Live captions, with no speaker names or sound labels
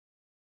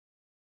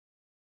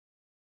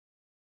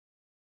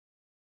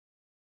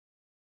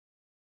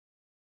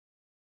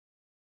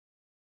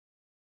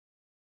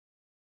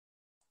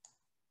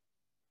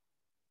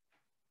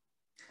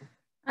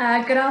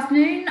Good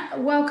afternoon.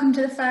 Welcome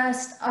to the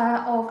first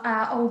of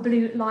our Old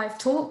Blue live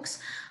talks.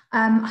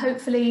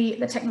 Hopefully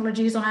the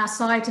technology is on our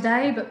side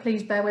today, but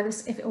please bear with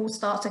us if it all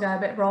starts to go a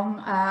bit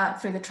wrong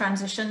through the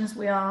transitions.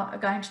 We are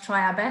going to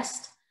try our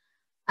best.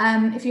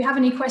 If you have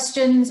any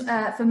questions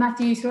for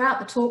Matthew throughout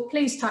the talk,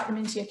 please type them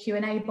into your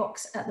Q&A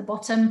box at the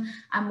bottom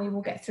and we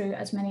will get through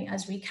as many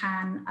as we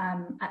can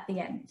at the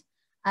end.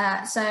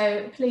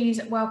 So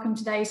please welcome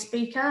today's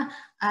speaker,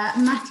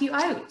 Matthew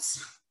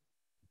Oates.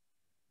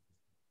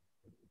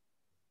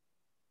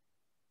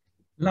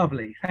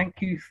 Lovely.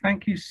 Thank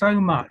you so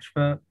much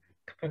for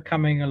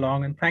coming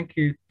along, and thank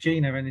you,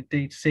 Gina, and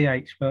indeed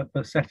CH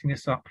for setting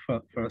this up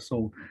for us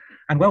all.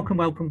 And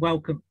welcome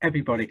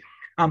everybody.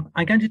 I'm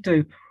going to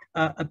do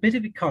a bit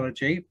of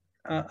ecology,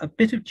 a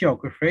bit of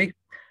geography,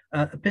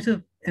 a bit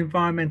of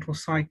environmental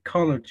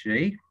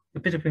psychology, a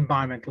bit of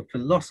environmental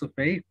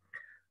philosophy,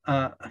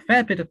 a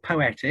fair bit of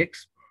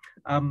poetics,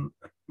 a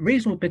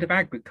reasonable bit of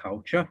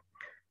agriculture,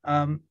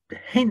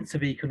 hints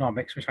of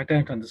economics, which I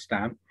don't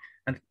understand,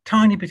 and a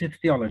tiny bit of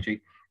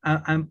theology,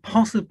 and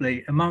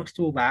possibly amongst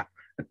all that,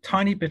 a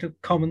tiny bit of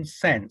common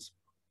sense.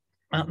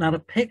 Now, the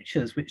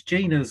pictures which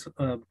Gina's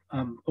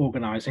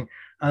organising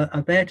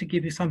are there to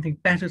give you something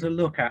better to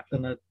look at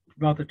than a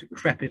rather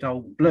decrepit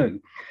old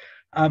blue.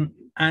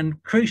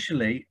 And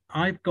crucially,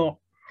 I've got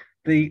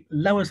the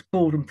lowest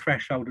boredom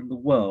threshold in the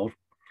world.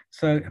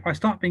 So if I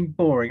start being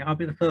boring, I'll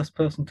be the first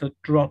person to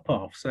drop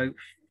off. So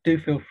do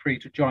feel free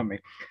to join me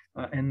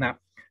in that.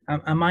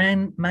 And my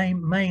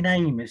main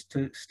aim is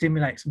to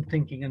stimulate some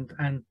thinking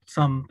and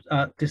some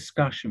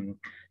discussion.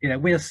 You know,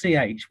 we're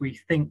CH, we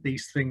think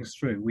these things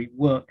through, we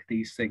work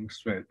these things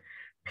through.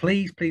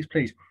 Please, please,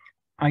 please,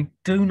 I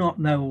do not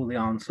know all the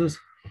answers.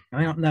 I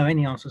may not know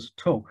any answers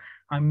at all.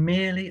 I'm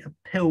merely a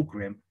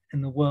pilgrim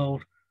in the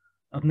world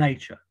of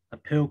nature, a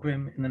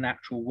pilgrim in the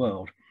natural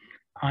world.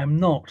 I'm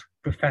not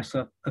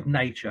professor of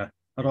nature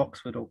at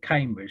Oxford or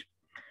Cambridge.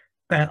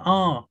 There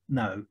are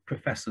no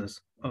professors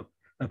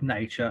of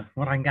nature,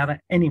 what I can gather,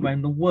 anywhere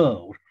in the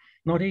world,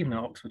 not even at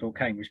Oxford or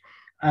Cambridge.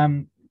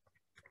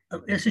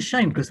 It's a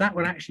shame because that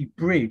would actually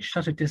bridge,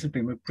 such a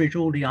discipline would bridge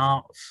all the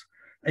arts,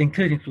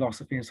 including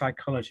philosophy and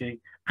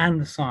psychology,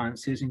 and the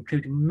sciences,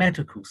 including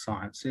medical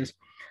sciences,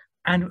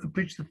 and it would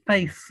bridge the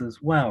faiths as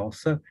well.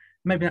 So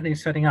maybe that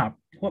needs setting up.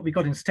 What we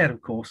got instead,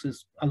 of course,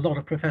 is a lot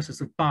of professors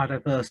of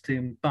biodiversity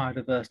and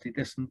biodiversity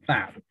this and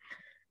that.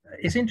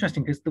 It's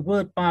interesting because the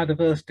word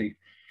biodiversity,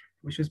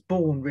 which was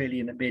born really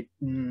in the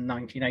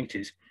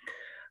mid-1980s.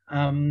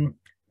 And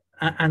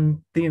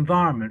the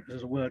environment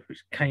was a word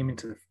which came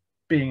into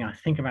being, I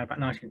think, about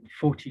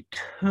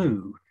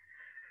 1942.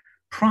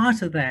 Prior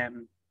to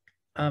them,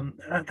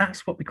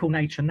 that's what we call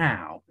nature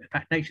now. In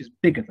fact, nature is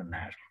bigger than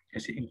that,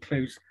 because it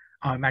includes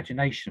our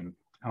imagination.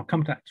 I'll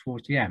come to that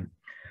towards the end.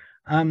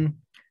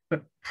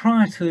 But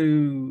prior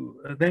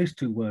to those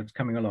two words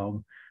coming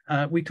along,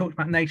 we talked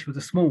about nature with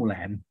a small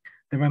n.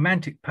 The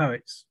Romantic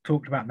poets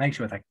talked about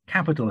nature with a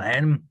capital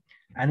N,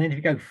 and then if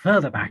you go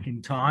further back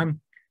in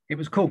time, it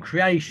was called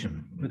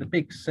creation with a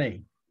big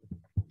C.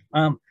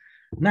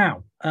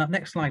 Now,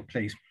 next slide,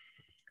 please.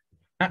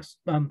 That's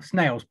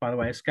snails, by the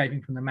way,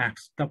 escaping from the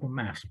maths, double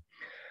maths.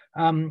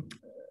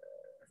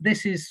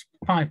 This is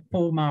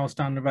 4 miles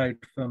down the road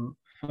from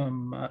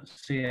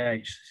CH.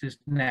 This is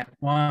Knepp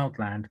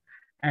Wildland.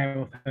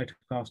 Aerial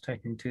photographs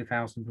taken in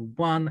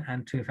 2001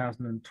 and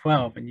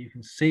 2012, and you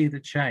can see the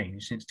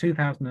change. Since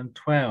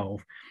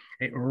 2012,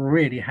 it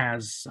really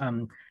has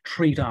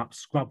treed up,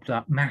 scrubbed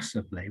up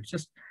massively. It's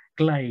just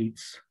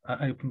glades,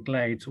 open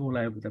glades all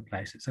over the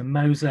place. It's a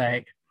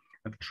mosaic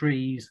of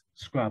trees,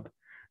 scrub,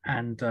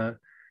 and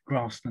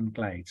grassland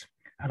glades.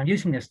 And I'm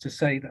using this to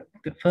say that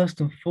first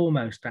and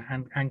foremost,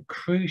 and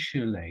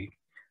crucially,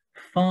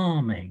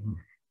 farming,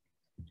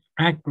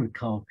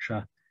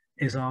 agriculture,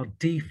 is our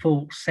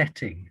default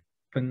setting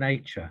for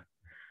nature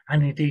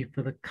and indeed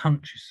for the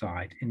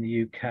countryside in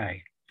the UK.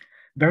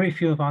 Very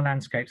few of our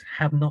landscapes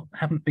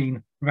haven't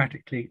been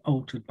radically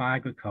altered by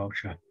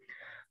agriculture.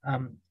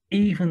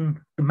 Even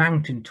the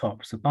mountain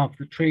tops above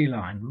the tree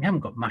line, we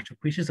haven't got much of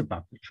which is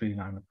above the tree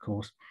line, of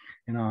course,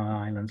 in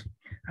our islands.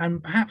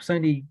 And perhaps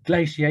only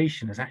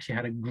glaciation has actually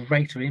had a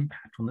greater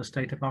impact on the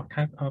state of our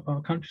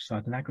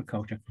countryside than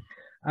agriculture.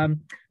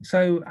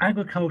 So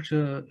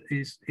agriculture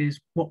is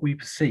what we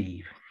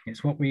perceive.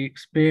 It's what we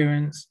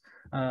experience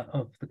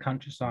of the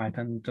countryside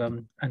and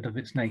of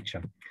its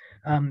nature.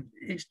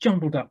 It's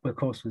jumbled up, of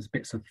course, with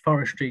bits of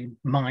forestry,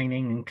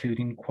 mining,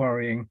 including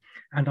quarrying,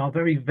 and our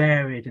very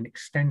varied and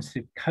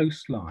extensive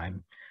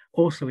coastline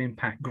also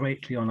impact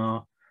greatly on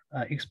our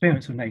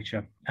experience of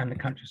nature and the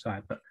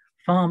countryside. But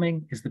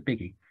farming is the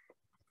biggie.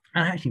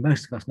 And actually,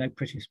 most of us know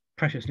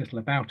precious little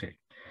about it.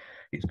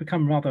 It's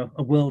become rather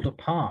a world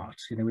apart,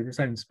 you know, with its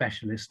own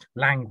specialist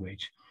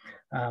language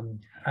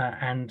and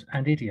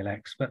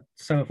idiolects, but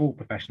so have all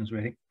professions,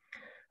 really.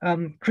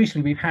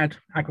 Crucially, we've had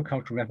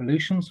agricultural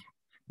revolutions,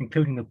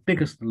 including the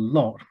biggest of the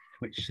lot,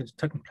 which has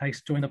taken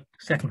place during the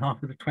second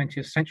half of the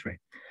 20th century.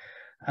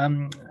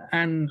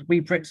 And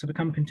we Brits have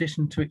become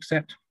conditioned to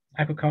accept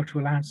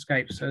agricultural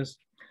landscapes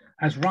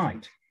as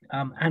right.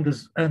 and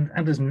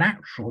as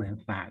natural, in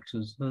fact,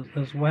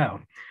 as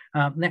well.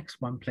 Next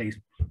one, please,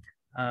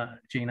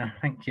 Gina.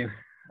 Thank you.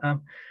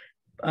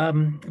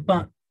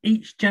 But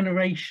each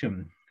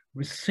generation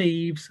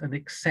receives and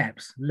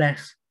accepts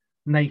less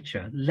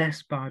nature,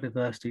 less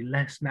biodiversity,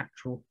 less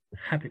natural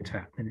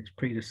habitat than its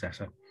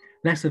predecessor,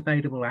 less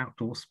available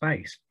outdoor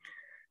space,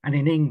 and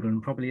in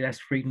England, probably less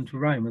freedom to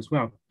roam as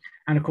well.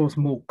 And of course,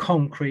 more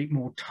concrete,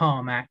 more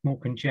tarmac, more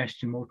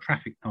congestion, more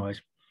traffic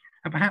noise.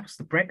 And perhaps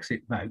the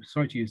Brexit vote,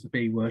 sorry to use the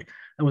B word,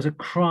 there was a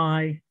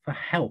cry for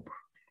help.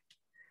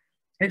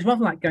 It's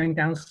rather like going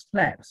down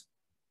steps,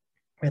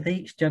 with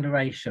each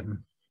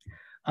generation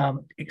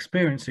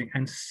experiencing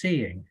and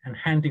seeing and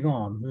handing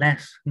on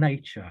less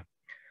nature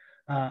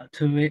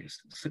to its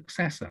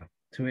successor,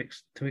 to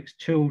its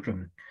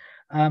children.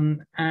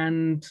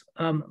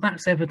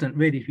 That's evident,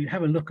 really, if you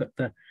have a look at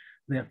the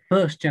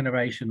first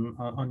generation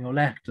on your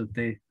left of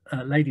the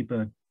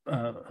Ladybird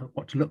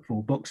What to Look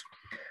For books,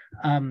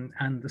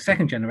 and the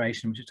second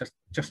generation, which is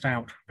just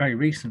out very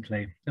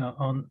recently,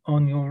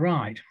 on your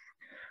right.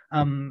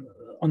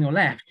 On your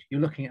left,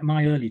 you're looking at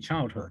my early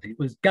childhood. It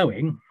was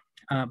going,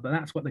 but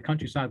that's what the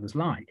countryside was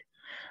like.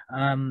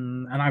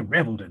 And I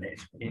reveled in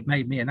it. It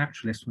made me a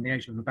naturalist from the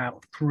age of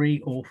about 3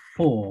 or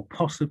 4,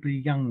 possibly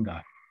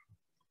younger.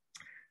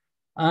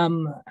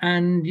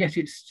 And yet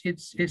it's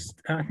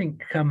I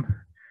think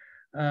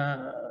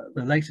the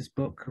latest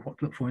book, What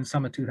to Look For, in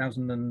summer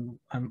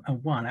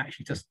 2001,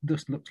 actually just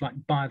looks like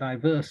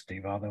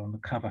biodiversity rather on the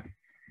cover.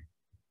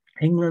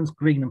 England's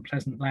green and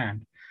pleasant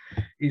land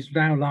is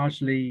now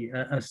largely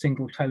a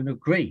single tone of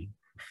green,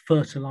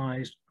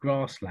 fertilized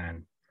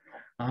grassland.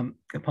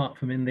 Apart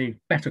from in the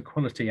better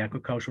quality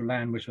agricultural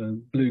land, which are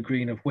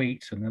blue-green of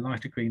wheat and the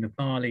lighter green of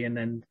barley, and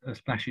then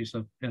splashes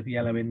of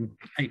yellow in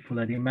April,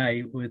 early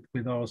May with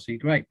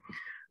oilseed rape.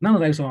 None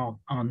of those are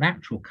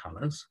natural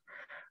colours.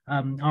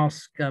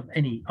 Ask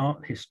any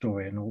art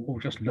historian, or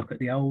just look at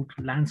the old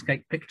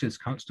landscape pictures,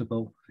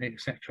 Constable,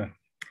 etc.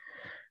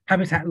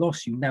 Habitat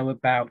loss, you know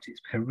about,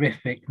 it's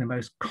horrific. The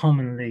most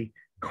commonly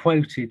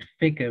quoted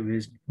figure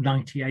is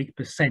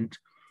 98%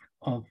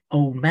 of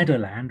old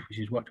meadowland, which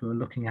is what we were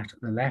looking at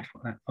the left,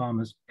 what that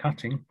farmer's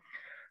cutting,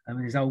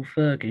 his old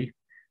Fergie.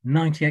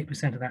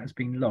 98% of that has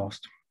been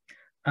lost.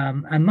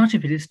 And much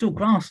of it is still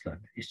grassland.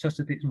 It's just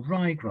that it's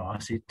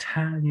ryegrass,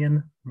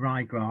 Italian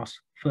ryegrass,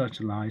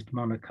 fertilized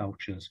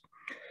monocultures.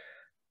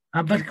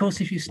 But of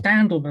course, if you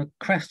stand on the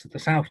crest of the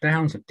South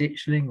Downs at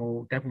Ditchling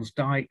or Devil's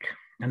Dyke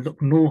and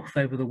look north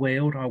over the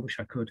Weald, I wish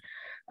I could,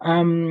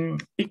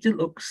 it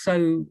looks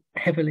so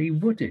heavily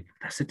wooded.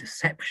 That's a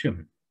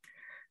deception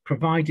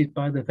provided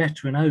by the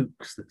veteran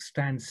oaks that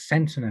stand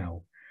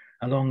sentinel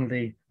along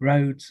the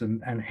roads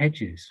and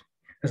hedges.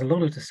 There's a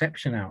lot of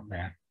deception out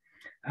there.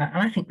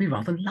 And I think we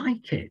rather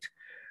like it.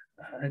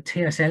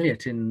 T.S.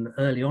 Eliot,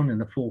 early on in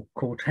the Four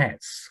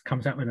Quartets,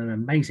 comes out with an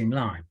amazing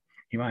line.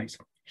 He writes,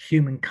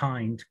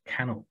 "Humankind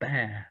cannot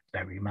bear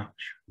very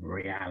much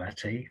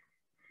reality."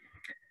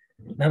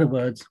 In other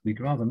words,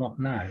 we'd rather not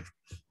know.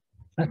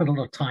 I spent a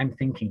lot of time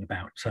thinking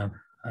about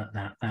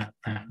that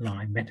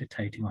line,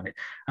 meditating on it.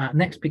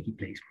 Next picture,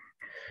 please.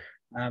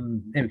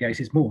 There we go. This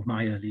is more of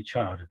my early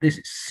childhood. This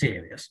is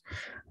serious.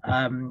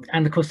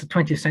 And of course, the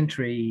 20th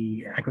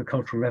century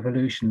agricultural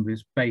revolution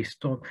was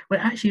based on, well,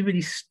 it actually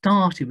really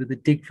started with the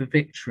dig for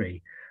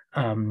victory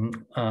during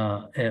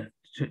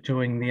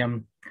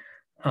the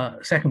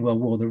Second World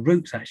War. The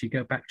roots actually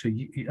go back to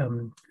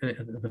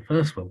the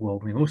First World War,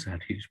 when we also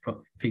had huge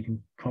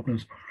feeding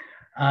problems.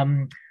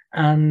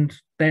 And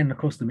then, of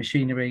course, the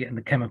machinery and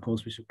the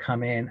chemicals which have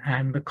come in,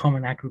 and the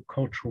common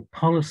agricultural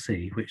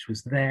policy, which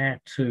was there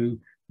to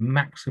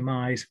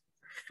maximize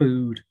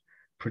food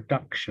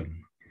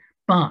production.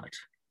 But,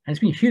 and it's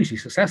been hugely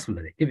successful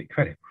at it, give it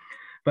credit,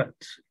 but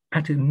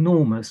at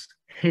enormous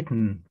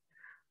hidden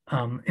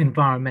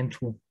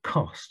environmental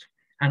cost,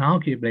 and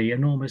arguably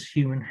enormous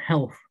human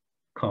health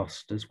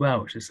cost as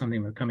well, which is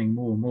something we're becoming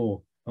more and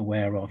more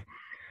aware of.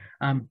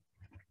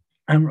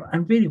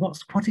 And really what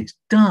it's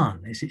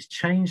done is it's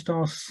changed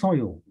our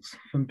soils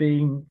from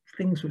being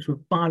things which were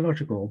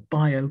biological,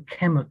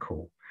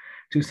 biochemical,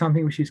 to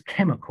something which is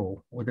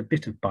chemical with a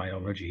bit of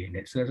biology in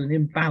it. So there's an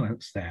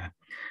imbalance there.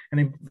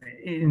 And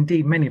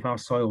indeed, many of our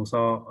soils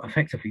are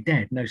effectively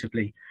dead,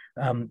 notably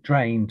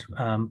drained,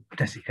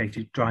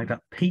 desiccated, dried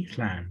up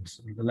peatlands,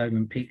 the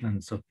lowland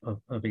peatlands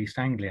of East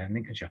Anglia and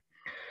Lincolnshire.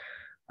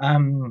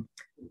 And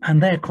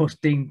they're, of course,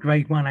 deemed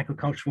grade 1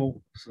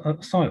 agricultural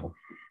soil.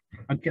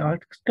 I'll go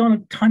on a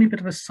tiny bit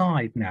of a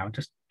side now,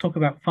 just talk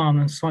about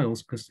farmland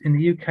soils, because in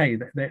the UK,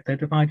 they're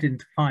divided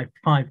into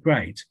five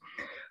grades.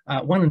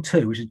 1 and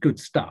 2, which is good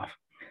stuff,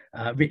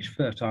 rich,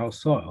 fertile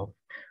soil.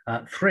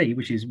 3,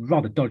 which is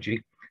rather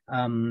dodgy.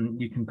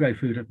 You can grow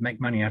food and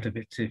make money out of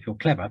it if you're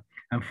clever.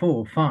 And 4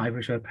 or 5,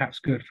 which are perhaps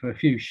good for a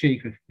few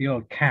sheep, the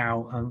odd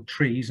cow, and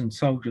trees and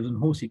soldiers and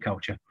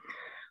horticulture.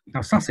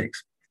 Now,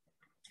 Sussex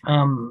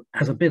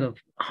has a bit of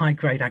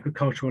high-grade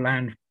agricultural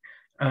land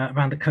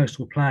around the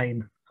coastal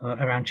plain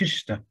around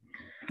Chichester,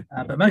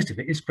 but most of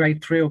it is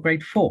grade 3 or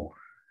grade 4,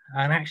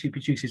 and actually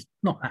produces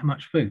not that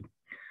much food.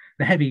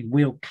 the heavy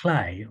wheel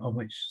clay on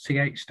which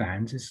CH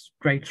stands is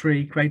grade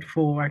 3, grade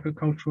 4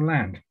 agricultural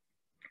land.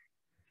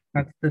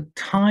 Now, the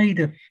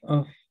tide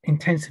of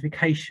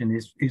intensification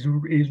is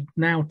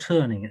now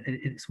turning.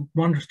 It's a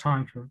wondrous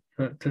time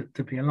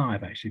to be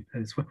alive, actually.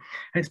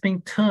 It's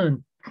being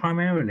turned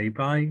primarily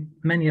by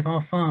many of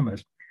our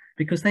farmers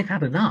because they've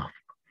had enough.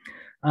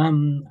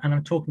 And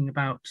I'm talking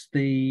about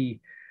the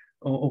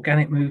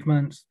organic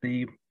movements,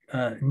 the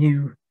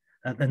new,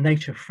 the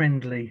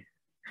nature-friendly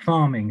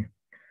farming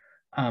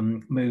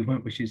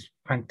movement, which is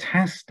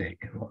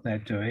fantastic what they're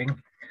doing.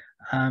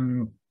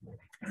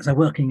 So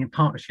working in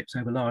partnerships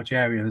over large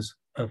areas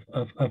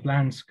of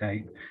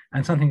landscape,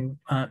 and something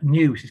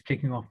new which is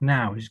kicking off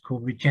now, which is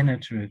called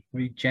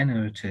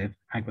regenerative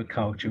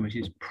agriculture, which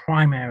is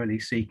primarily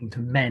seeking to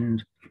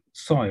mend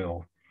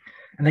soil.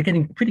 And they're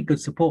getting pretty good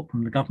support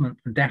from the government,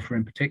 from DEFRA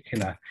in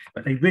particular,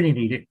 but they really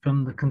need it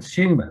from the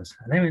consumers.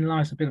 And therein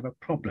lies a bit of a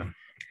problem.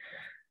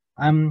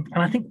 And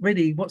I think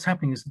really what's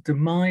happening is the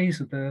demise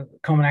of the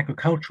common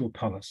agricultural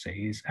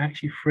policy is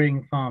actually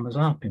freeing farmers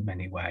up in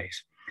many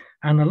ways.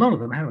 And a lot of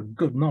them have a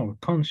good moral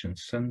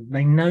conscience, and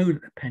they know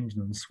that the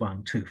pendulum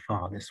swung too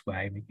far this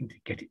way, and we need to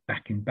get it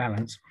back in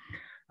balance.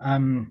 I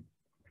mean,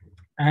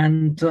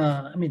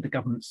 the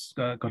government's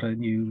got a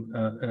new,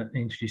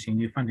 introducing a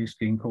new funding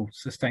scheme called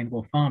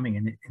Sustainable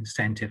Farming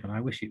Incentive, and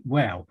I wish it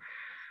well.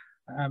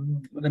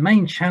 But the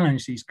main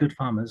challenge these good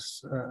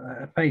farmers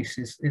face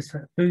is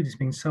that food is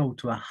being sold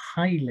to a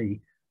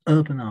highly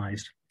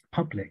urbanized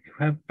public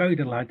who have very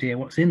little idea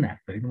what's in that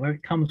food and where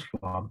it comes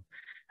from.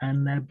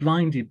 And they're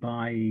blinded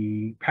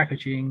by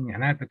packaging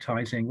and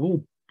advertising,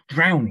 all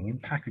drowning in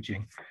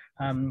packaging,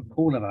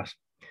 all of us.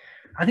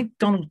 I think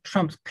Donald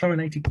Trump's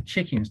chlorinated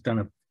chicken's done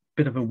a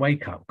bit of a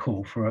wake-up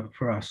call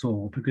for us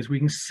all, because we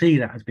can see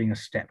that as being a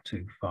step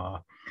too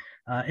far.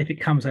 If it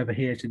comes over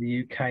here to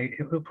the UK,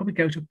 it will probably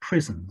go to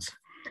prisons.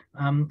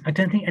 I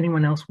don't think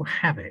anyone else will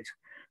have it,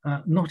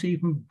 not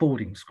even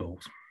boarding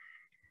schools.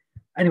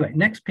 Anyway,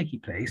 next picky,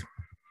 please.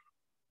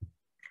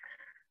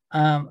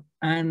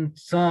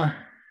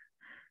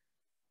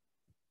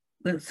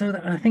 So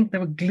that I think there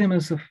were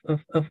glimmers of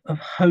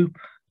hope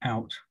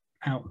out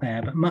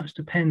there, but much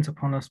depends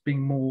upon us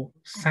being more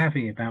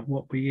savvy about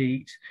what we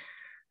eat,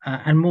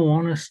 and more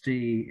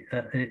honesty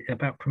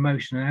about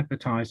promotion and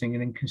advertising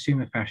and in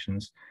consumer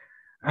fashions,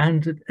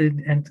 and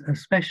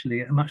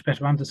especially a much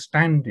better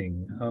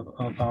understanding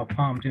of our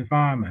farmed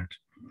environment,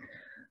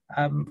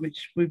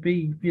 which would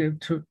be, you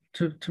know,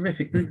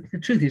 terrific. The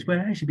truth is, we're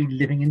actually been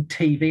living in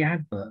TV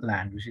advert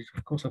land, which is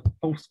of course a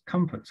false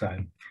comfort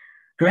zone.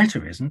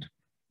 Greta isn't.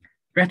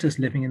 Greta's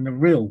living in the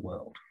real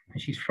world,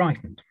 and she's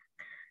frightened.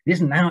 It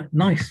isn't now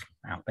nice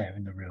out there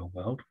in the real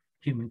world.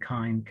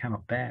 Humankind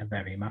cannot bear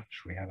very much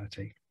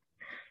reality.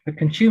 But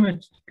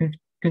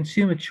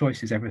consumer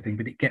choice is everything,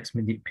 but it gets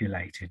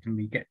manipulated, and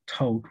we get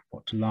told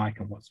what to like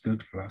and what's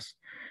good for us.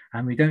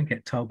 And we don't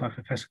get told by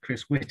Professor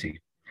Chris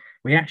Whitty.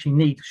 We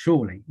actually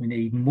surely we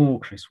need more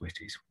Chris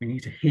Whittys. We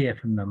need to hear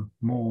from them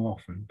more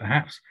often.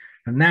 Perhaps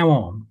from now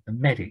on, the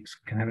medics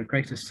can have a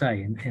greater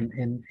say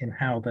in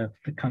how the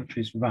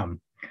country's run.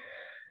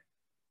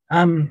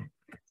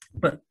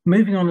 But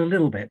moving on a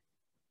little bit,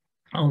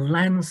 our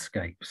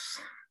landscapes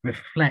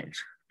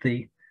reflect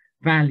the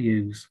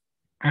values,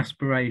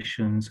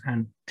 aspirations,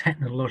 and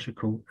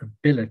technological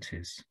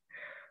abilities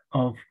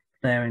of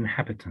their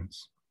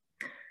inhabitants.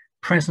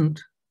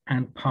 Present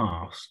and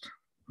past.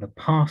 The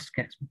past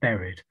gets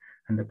buried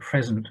and the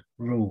present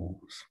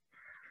rules.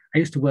 I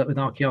used to work with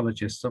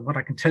archaeologists, so what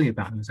I can tell you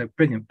about them is they're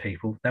brilliant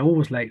people. They're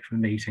always late for a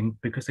meeting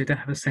because they don't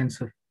have a sense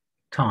of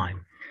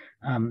time.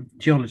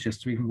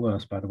 Geologists are even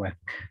worse, by the way.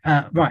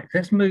 Right,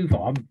 let's move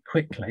on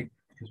quickly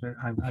because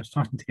I'm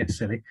starting to get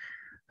silly.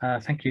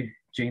 Thank you,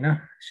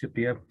 Gina. Should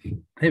be there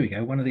we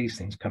go, one of these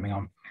things coming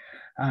on.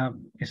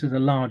 This is a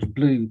large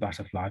blue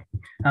butterfly.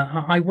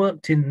 I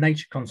worked in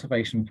nature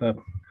conservation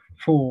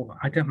for,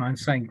 I don't mind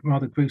saying,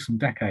 rather gruesome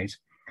decades.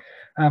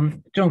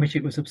 John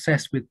Bishop was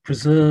obsessed with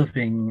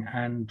preserving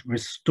and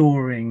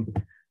restoring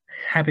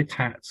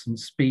habitats and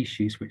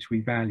species which we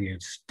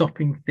valued,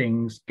 stopping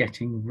things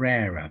getting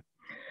rarer.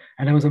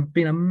 And there was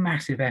been a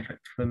massive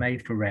effort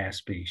made for rare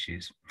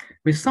species,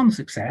 with some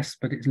success,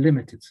 but it's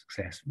limited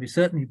success. We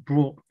certainly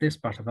brought this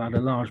butterfly,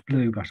 the large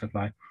blue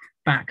butterfly,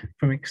 back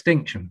from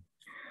extinction,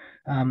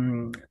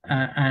 and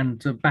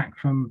back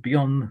from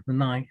beyond the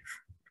ninth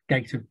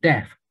gate of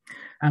death.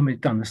 And we've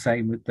done the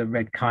same with the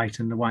red kite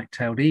and the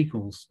white-tailed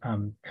eagles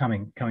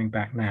coming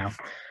back now,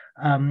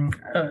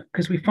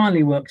 because we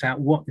finally worked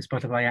out what this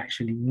butterfly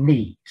actually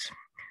needs,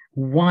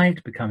 why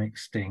it's become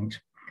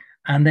extinct,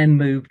 and then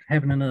moved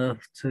heaven and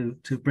earth to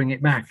bring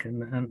it back.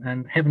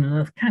 And heaven and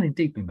earth can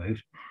indeed be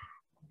moved.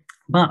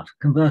 But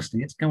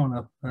conversely, let's go on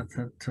up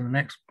to the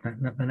next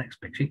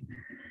picture.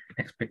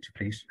 Next picture,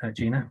 please,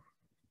 Gina.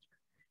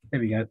 There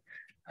we go.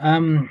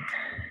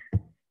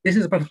 This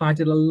is a butterfly I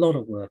did a lot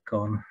of work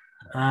on.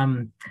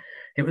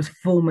 It was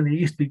formerly,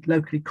 it used to be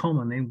locally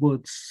common in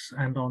woods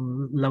and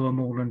on lower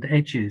moorland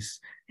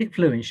edges. It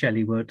flew in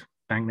Shelley Wood,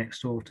 bang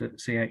next door to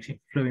CH. It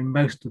flew in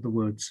most of the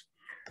woods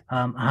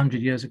 100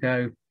 years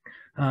ago.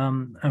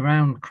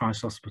 around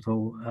Christ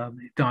Hospital.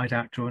 It died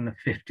out during the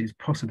 50s,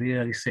 possibly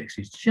early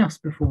 60s,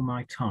 just before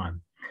my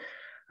time.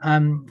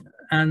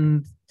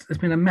 And there's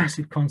been a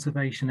massive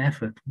conservation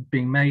effort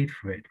being made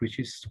for it, which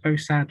is very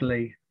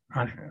sadly,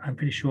 I'm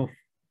pretty sure,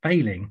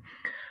 failing.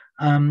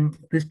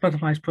 This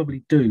butterfly is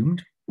probably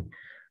doomed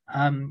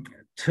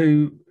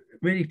to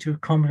a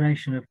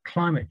combination of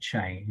climate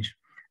change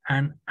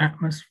and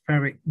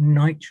atmospheric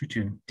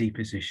nitrogen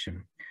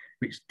deposition,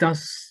 which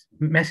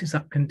messes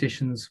up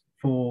conditions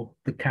for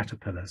the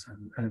caterpillars.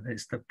 And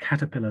it's the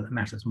caterpillar that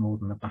matters more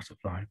than the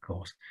butterfly, of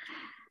course.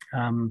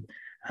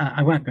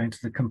 I won't go into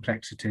the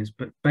complexities,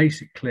 but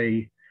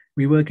basically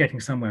we were getting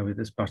somewhere with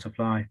this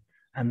butterfly,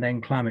 and then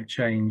climate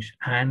change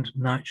and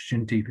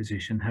nitrogen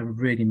deposition have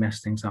really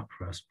messed things up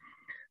for us.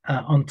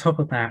 On top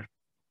of that,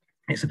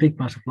 it's a big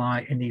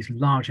butterfly in these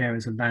large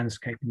areas of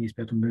landscape and needs to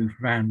be able to move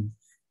around,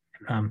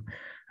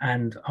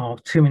 and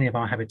too many of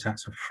our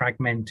habitats are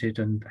fragmented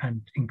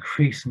and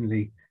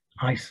increasingly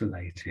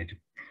isolated.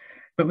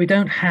 But we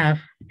don't have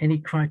any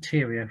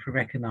criteria for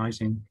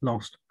recognizing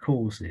lost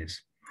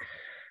causes.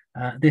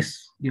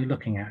 This you're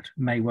looking at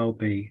may well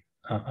be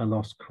a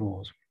lost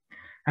cause.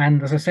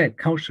 And as I said,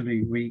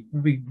 culturally,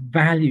 we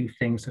value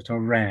things that are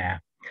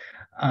rare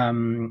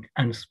and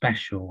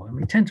special, and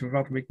we tend to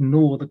rather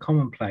ignore the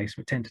commonplace.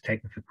 We tend to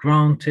take them for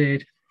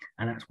granted,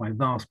 and that's why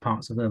vast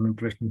parts of urban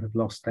Britain have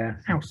lost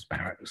their house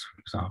sparrows, for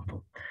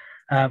example.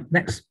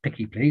 Next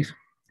pickie, please.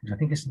 I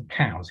think it's some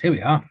cows. Here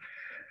we are.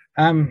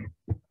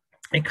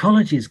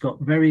 Ecology has got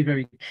very,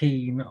 very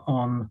keen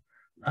on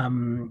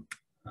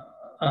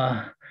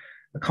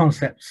the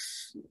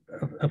concepts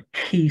of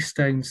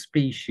keystone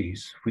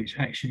species, which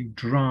actually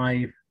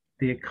drive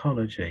the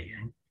ecology.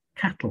 And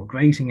cattle,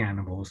 grazing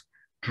animals,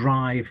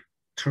 drive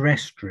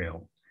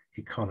terrestrial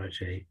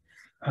ecology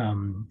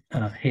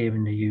here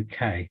in the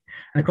UK. And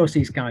of course,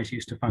 these guys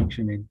used to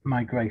function in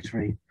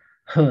migratory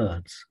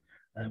herds,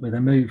 with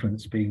their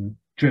movements being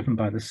driven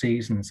by the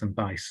seasons and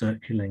by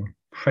circulating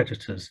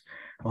predators.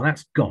 Well,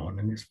 that's gone,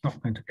 and it's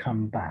not going to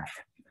come back.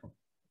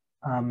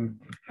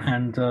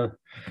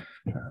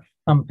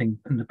 Something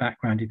in the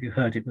background, if you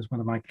heard it, was one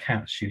of my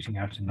cats shooting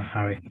out in a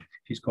hurry.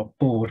 She's got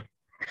bored.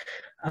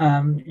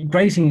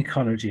 Grazing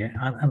ecology, in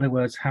other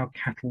words, how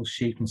cattle,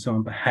 sheep and so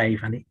on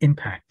behave and the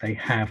impact they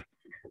have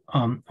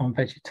on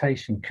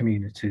vegetation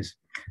communities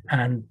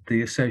and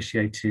the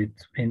associated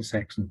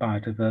insects and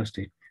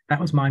biodiversity. That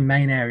was my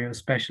main area of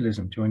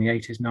specialism during the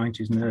 80s,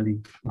 90s and early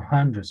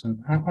 100s,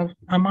 and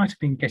I might have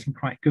been getting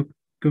quite good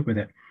with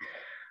it.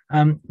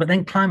 But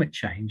then climate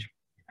change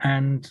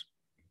and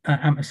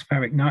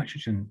atmospheric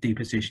nitrogen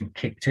deposition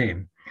kicked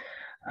in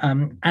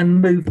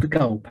and moved the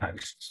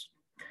goalposts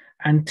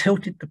and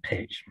tilted the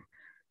pitch,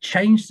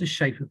 changed the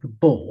shape of the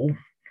ball,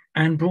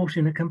 and brought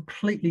in a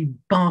completely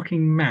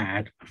barking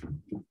mad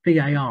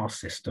VAR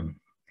system.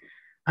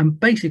 And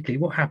basically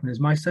what happened is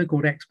my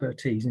so-called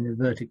expertise, in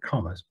inverted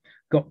commas,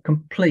 got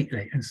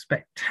completely and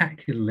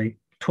spectacularly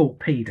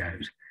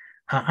torpedoed,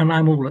 and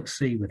I'm all at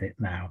sea with it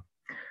now.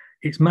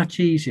 It's much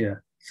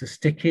easier to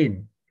stick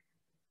in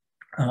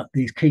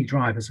these key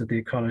drivers of the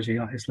ecology,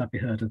 like this lovely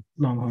herd of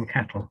longhorn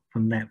cattle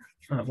from Knepp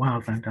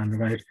wildland down the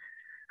road,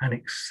 and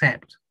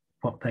accept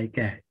what they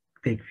get,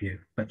 big view,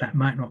 but that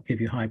might not give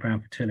you high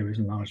brown fritillaries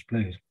and large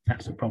blues.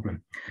 That's the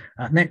problem.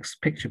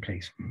 Next picture,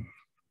 please.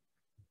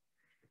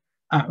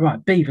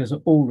 Right, beavers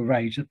are all the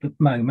rage at the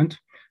moment.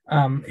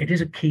 It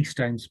is a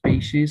keystone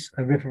species,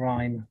 a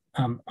riverine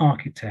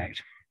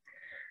architect,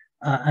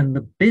 and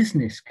the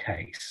business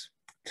case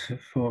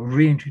for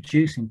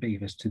reintroducing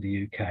beavers to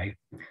the UK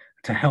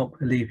to help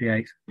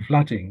alleviate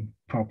flooding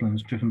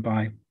problems driven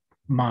by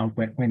mild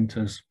wet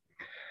winters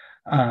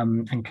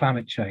and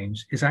climate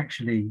change is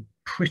actually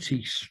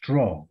pretty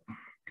strong.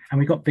 And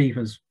we got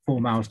beavers 4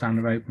 miles down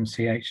the road from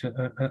CH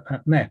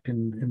at Knepp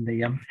in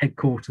the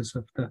headquarters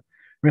of the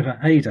River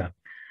Ada.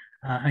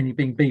 And you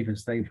being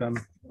beavers, they've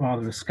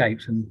rather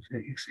escaped and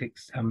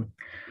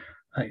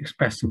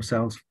expressed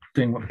themselves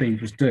doing what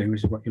beavers do,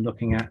 which is what you're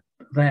looking at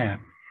there.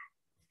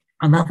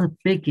 Another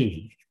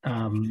biggie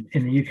in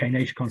the UK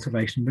nature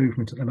conservation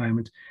movement at the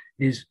moment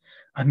is,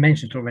 I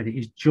mentioned already,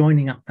 is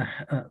joining up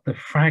the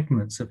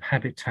fragments of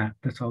habitat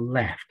that are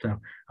left.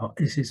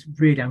 This is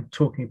really, I'm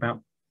talking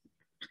about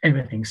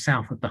everything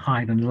south of the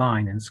Highland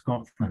Line in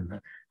Scotland.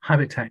 The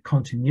habitat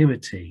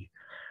continuity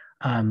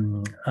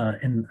in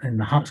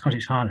the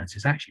Scottish Highlands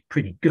is actually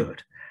pretty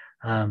good,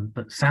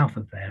 but south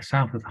of there,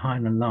 south of the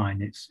Highland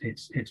Line,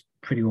 it's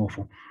pretty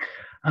awful.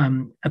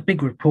 A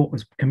big report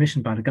was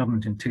commissioned by the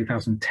government in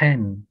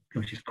 2010,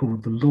 which is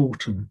called the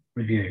Lawton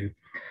Review,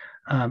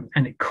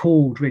 and it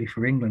called really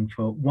for England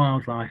for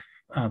wildlife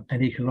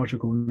and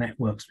ecological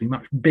networks to be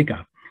much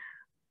bigger,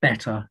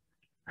 better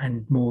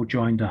and more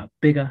joined up,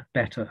 bigger,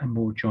 better and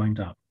more joined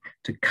up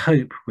to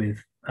cope with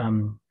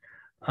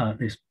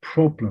these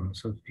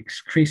problems of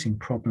increasing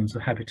problems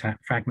of habitat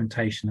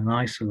fragmentation and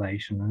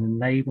isolation, and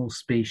enable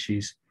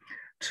species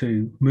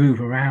to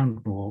move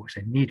around more, which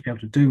they need to be able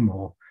to do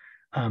more,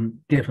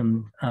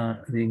 given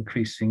the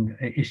increasing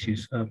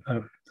issues of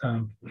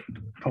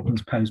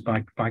problems posed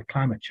by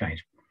climate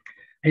change.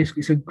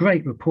 It's a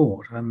great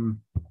report.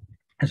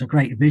 Has a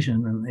great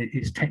vision, and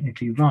it's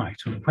technically right.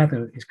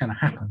 Whether it's going to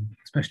happen,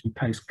 especially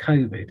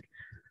post-COVID,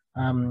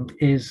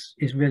 is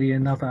really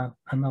another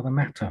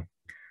matter.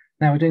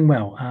 Now we're doing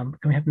well.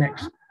 Can we have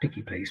next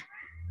picky, please?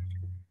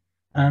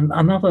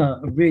 Another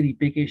really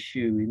big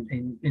issue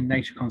in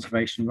nature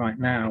conservation right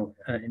now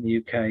in the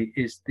UK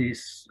is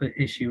this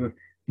issue of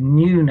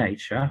new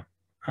nature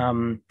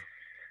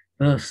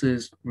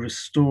versus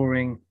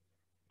restoring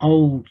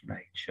old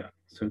nature.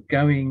 So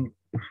going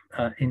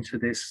into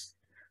this,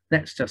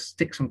 let's just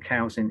stick some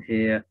cows in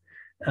here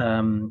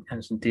and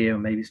some deer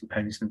and maybe some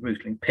ponies and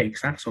rootling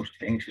pigs, that sort of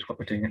thing, which is what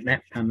we're doing at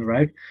Knepp down the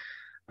road,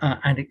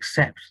 and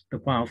accept the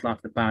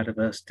wildlife, the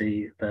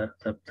biodiversity,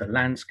 the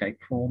landscape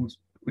forms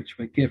which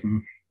we're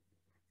given,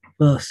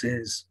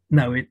 versus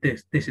no,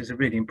 this is a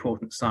really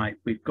important site,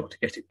 we've got to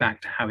get it back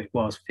to how it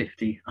was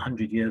 50,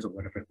 100 years or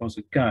whatever it was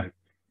ago.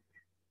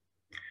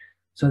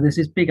 So there's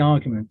this big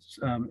argument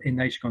in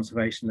nature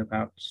conservation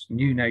about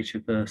new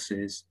nature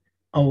versus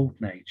old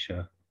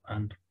nature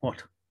and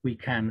what we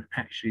can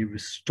actually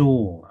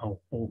restore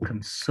or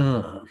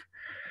conserve,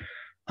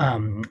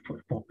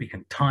 what we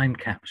can time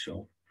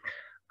capsule.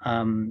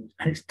 And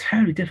it's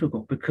terribly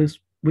difficult because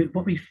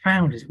what we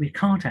found is we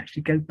can't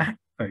actually go back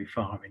very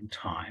far in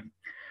time.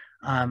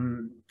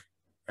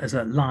 As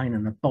a line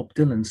in the Bob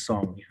Dylan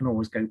song, you can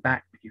always go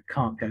back, but you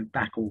can't go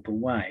back all the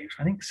way.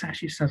 So I think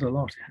actually says a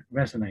lot, it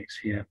resonates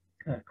here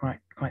quite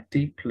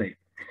deeply.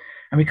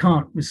 And we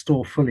can't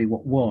restore fully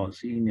what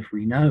was, even if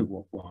we know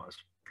what was.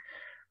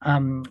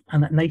 And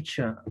that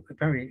nature,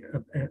 very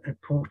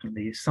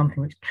importantly, is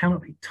something which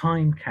cannot be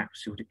time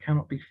capsuled, it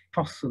cannot be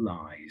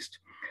fossilized.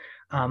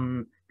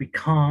 We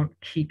can't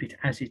keep it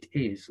as it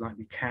is, like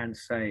we can,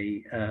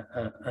 say,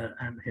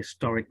 an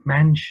historic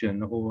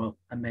mansion or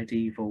a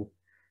medieval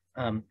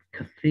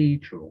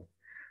cathedral.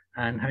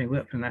 And having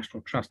worked for the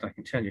National Trust, I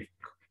can tell you, it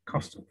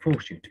costs a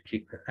fortune to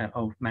keep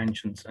old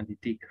mansions and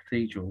indeed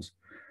cathedrals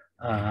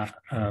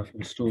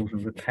restored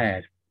and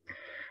repaired.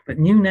 But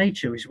new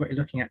nature is what you're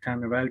looking at down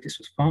the road. This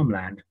was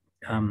farmland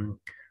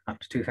up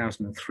to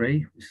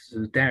 2003. This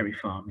is a dairy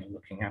farm you're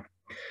looking at.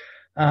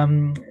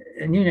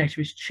 New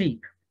nature is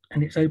cheap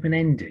and it's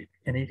open-ended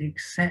and it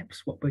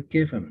accepts what we're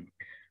given.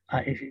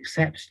 It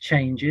accepts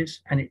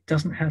changes and it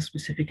doesn't have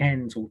specific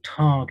ends or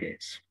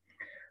targets.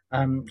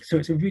 So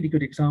it's a really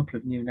good example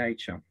of new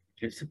nature.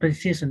 But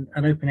it is an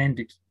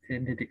open-ended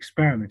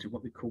experiment of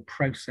what we call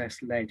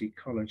process-led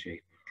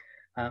ecology.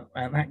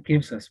 And that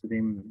gives us,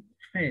 within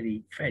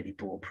fairly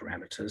broad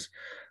parameters,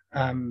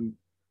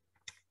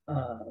 what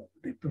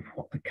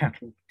the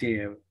cattle,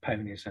 deer,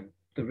 ponies and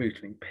the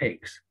rootling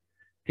pigs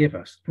give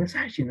us. And it's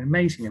actually an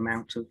amazing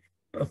amount of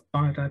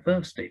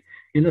biodiversity.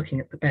 You're looking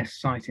at the best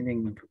site in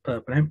England for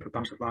purple emperor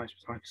butterflies,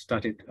 which I've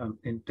studied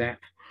in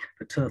depth,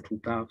 for turtle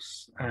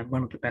doves, and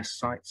one of the best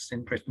sites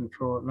in Britain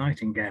for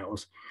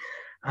nightingales,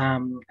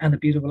 and a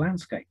beautiful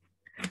landscape.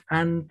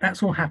 And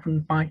that's all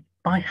happened by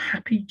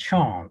happy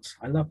chance.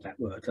 I love that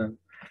word,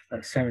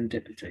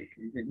 serendipity.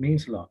 It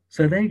means a lot.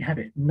 So there you have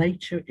it.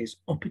 Nature is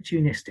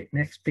opportunistic.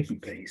 Next picky,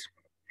 please.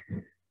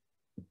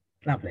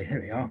 Lovely.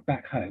 Here we are,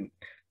 back home.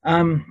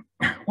 What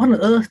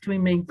on earth do we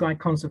mean by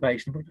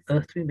conservation? What on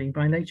earth do we mean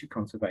by nature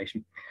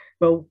conservation?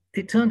 Well,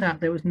 it turned out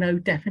there was no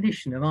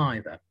definition of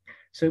either.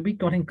 So we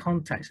got in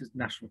contact as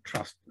National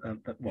Trust,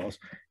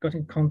 got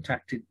in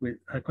contact with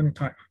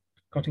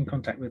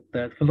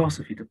the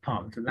philosophy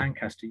department at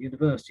Lancaster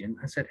University and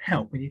said,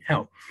 help, we need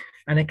help.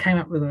 And they came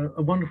up with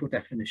a wonderful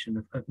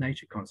definition of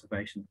nature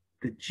conservation,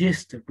 the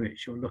gist of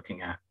which you're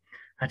looking at.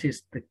 That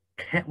is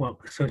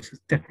so it's a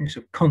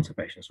definition of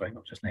conservation, sorry,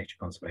 not just nature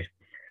conservation.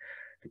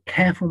 The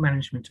careful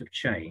management of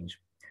change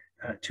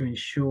to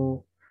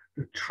ensure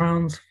the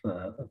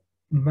transfer of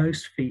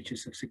most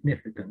features of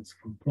significance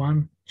from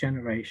one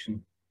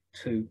generation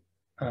to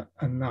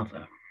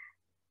another.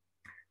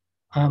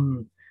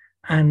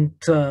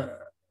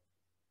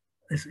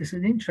 It's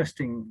an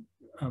interesting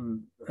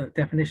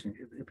definition.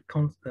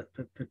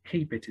 The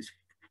key bit is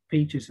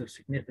features of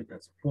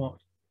significance, what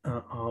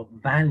are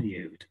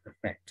valued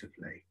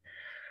effectively.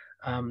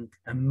 And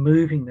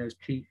moving those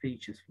key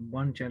features from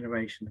one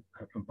generation,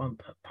 from one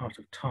part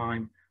of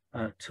time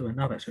to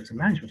another. So it's a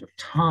management of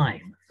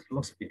time, a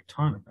philosophy of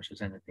time as much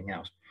as anything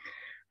else.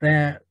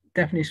 Their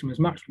definition was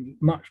much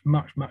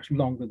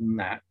longer than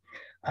that.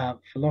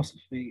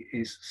 Philosophy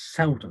is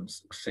seldom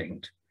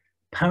succinct.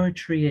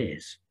 Poetry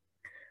is,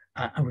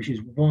 which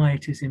is why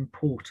it is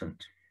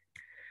important.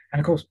 And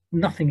of course,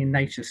 nothing in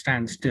nature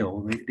stands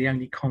still. The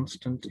only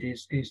constant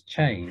is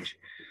change.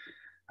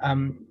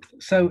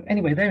 So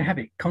anyway, there you have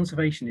it.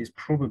 Conservation is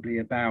probably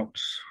about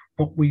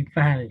what we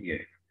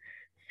value,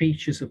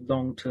 features of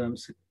long-term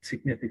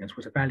significance,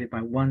 what are valued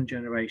by one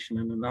generation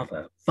and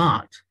another.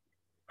 But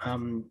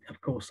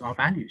of course, our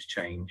values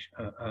change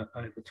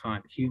over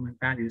time. Human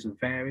values are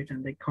varied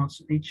and they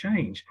constantly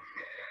change.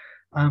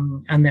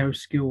 And they're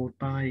obscured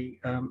by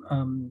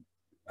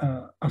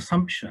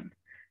assumption.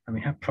 And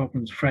we have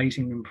problems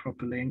phrasing them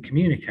properly and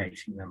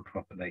communicating them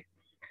properly.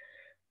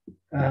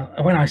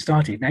 when I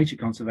started, nature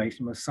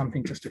conservation was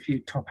something just a few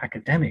top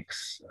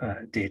academics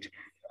did,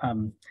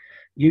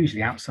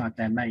 usually outside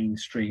their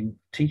mainstream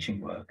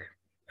teaching work.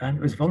 And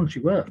it was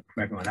voluntary work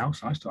for everyone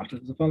else. I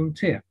started as a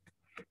volunteer.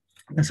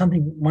 And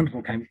something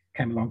wonderful came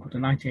along called the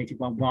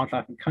 1981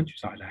 Wildlife and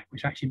Countryside Act,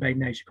 which actually made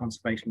nature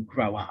conservation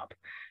grow up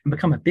and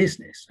become a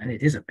business, and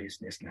it is a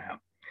business now.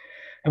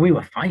 And we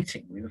were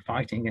fighting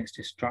against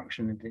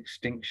destruction and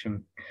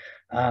extinction,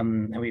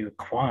 and we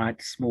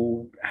acquired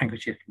small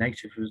handkerchief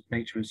nature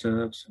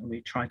reserves, and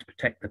we tried to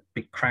protect the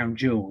big crown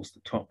jewels,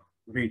 the top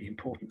really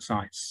important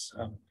sites,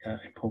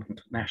 important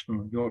at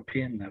national and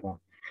European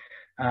level,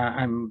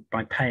 and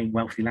by paying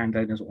wealthy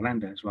landowners, or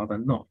landowners rather,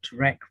 not to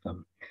wreck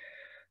them.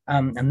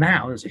 And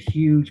now there's a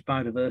huge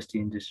biodiversity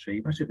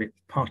industry, much of it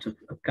part of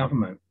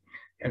government,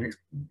 and it's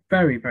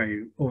very,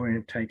 very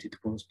orientated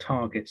towards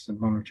targets and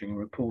monitoring and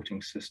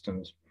reporting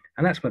systems.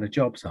 And that's where the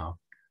jobs are.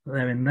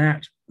 They're in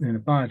the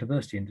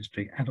biodiversity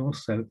industry, and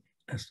also,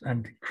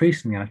 and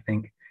increasingly, I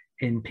think,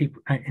 in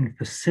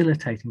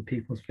facilitating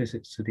people's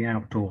visits to the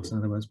outdoors, in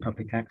other words,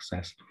 public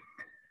access.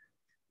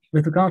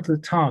 With regard to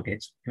the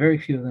targets, very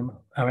few of them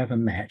are ever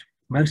met.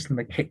 Most of them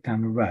are kicked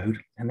down the road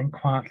and then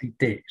quietly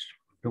ditched.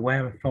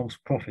 Beware of false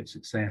prophets,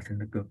 it saith in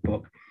the good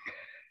book.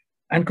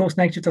 And of course,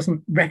 nature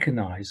doesn't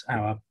recognize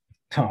our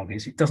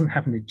targets. It doesn't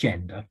have an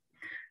agenda.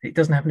 It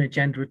doesn't have an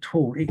agenda at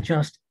all. It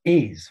just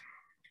is.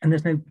 And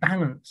there's no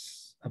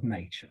balance of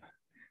nature.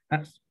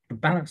 That's the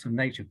balance of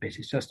nature bit.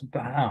 It's just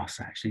about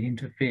us actually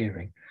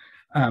interfering,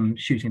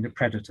 shooting the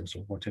predators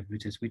or whatever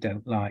it is we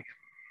don't like.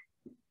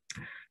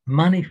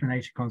 Money for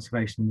nature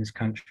conservation in this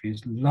country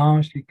has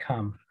largely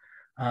come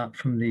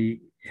from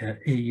the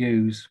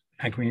EU's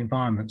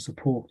agri-environment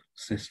support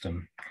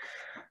system.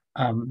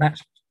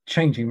 That's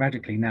changing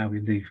radically now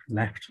we've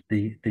left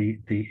the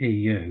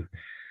EU.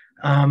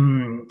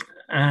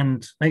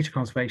 And nature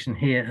conservation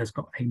here has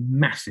got a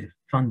massive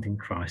funding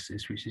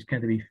crisis, which is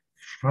going to be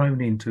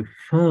thrown into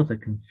further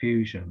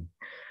confusion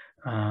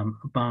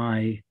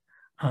by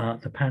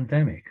the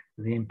pandemic,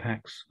 the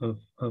impacts of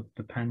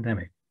the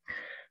pandemic.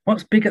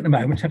 What's big at the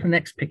moment, have the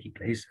next picky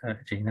please,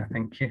 Gina,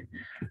 thank you,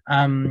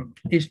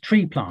 is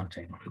tree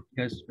planting.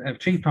 Because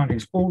tree planting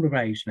is all the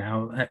rage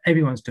now.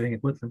 Everyone's doing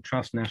it, Woodland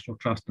Trust, National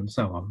Trust and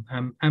so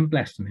on, and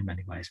bless them in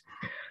many ways.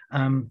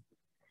 And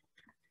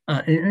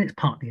it's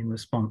partly in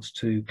response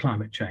to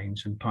climate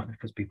change and partly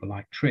because people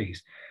like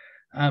trees.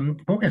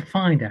 What we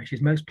find actually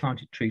is most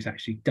planted trees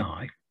actually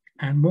die.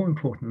 And more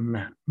important than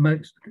that,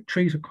 most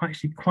trees are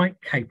actually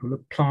quite capable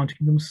of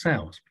planting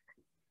themselves,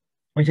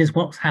 which is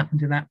what's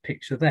happened in that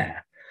picture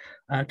there.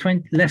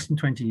 Less than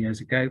 20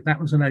 years ago,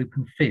 that was an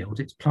open field.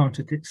 It's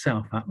planted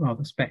itself up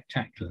rather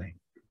spectacularly.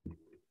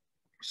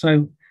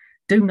 So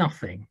do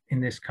nothing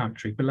in this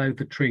country below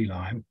the tree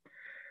line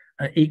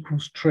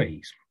equals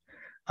trees,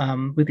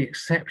 with the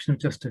exception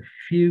of just a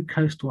few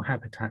coastal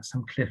habitats,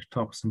 some cliff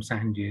tops, some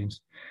sand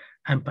dunes,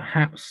 and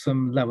perhaps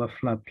some lower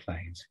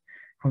floodplains.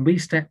 When we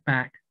step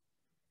back,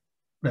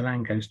 the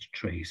land goes to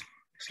trees,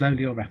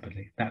 slowly or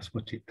rapidly. That's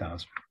what it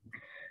does.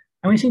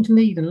 And we seem to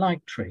need and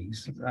like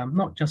trees,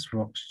 not just for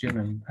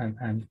oxygen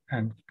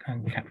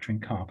and capturing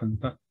carbon,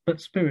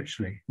 but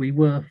spiritually. We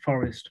were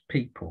forest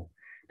people.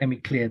 Then we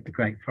cleared the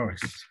great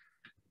forests.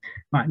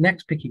 Right,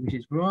 next picky, which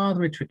is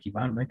rather a tricky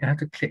one. We're going to have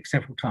to click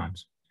several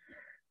times.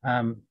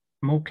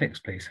 More clicks,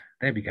 please.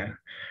 There we go.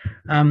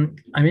 I'm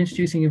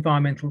introducing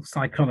environmental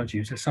psychology,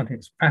 which is something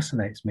that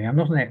fascinates me. I'm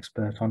not an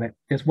expert on it.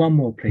 There's one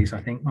more, please,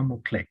 I think. One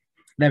more click.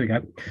 There we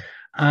go.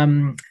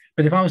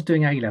 But if I was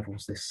doing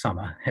A-levels this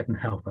summer, heaven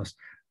help us,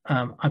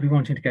 I'd be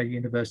wanting to go to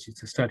university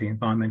to study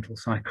environmental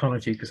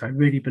psychology, because I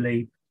really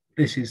believe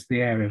this is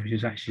the area which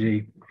is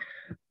actually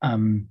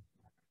going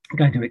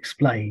to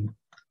explain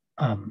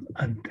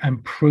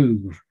and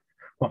prove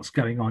what's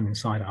going on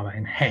inside our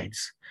own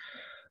heads,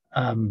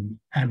 and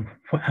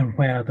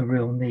where the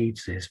real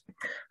needs is.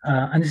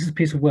 And this is a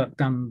piece of work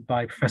done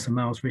by Professor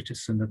Miles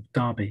Richardson of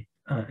Derby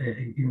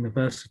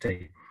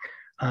University.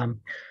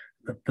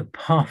 The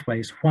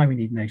pathways, why we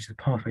need nature,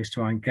 the pathways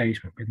to our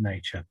engagement with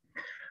nature.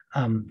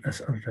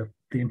 The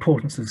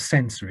importance of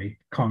sensory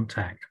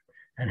contact.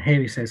 And here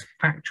he says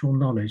factual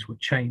knowledge will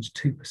change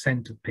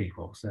 2% of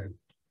people. So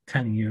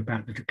telling you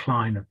about the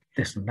decline of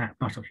this and that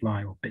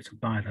butterfly or bits of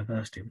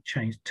biodiversity will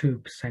change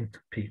 2%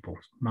 of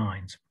people's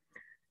minds.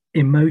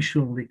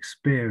 Emotional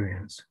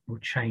experience will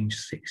change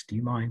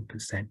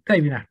 69%.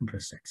 David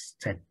Attenborough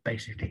said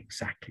basically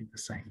exactly the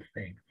same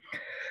thing.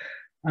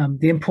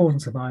 The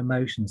importance of our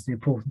emotions, the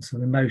importance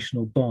of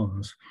emotional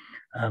bonds.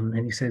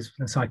 And he says,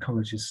 and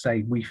psychologists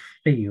say, we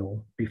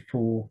feel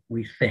before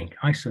we think.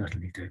 I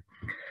certainly do.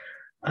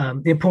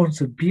 The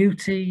importance of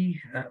beauty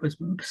was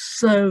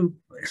so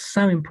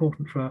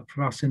important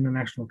for us in the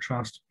National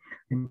Trust.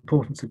 The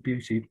importance of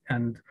beauty,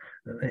 and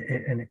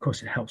of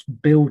course it helps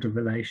build a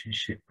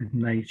relationship with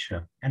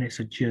nature, and it's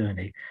a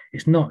journey.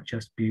 It's not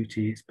just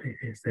beauty,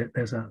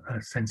 there's a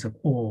sense of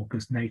awe,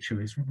 because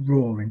nature is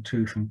raw in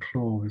tooth and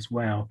claw as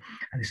well.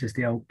 And this is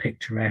the old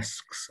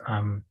picturesque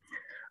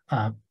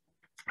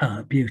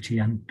beauty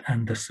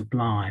and the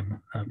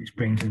sublime, which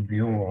brings in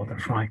the awe, the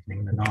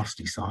frightening, the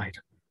nasty side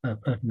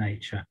of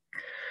nature.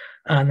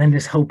 And then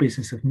this whole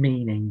business of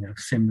meaning, of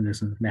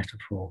symbolism, of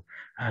metaphor,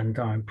 and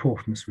our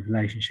importance of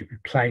relationship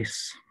with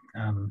place,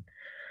 and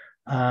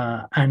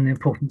the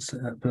importance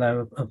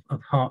below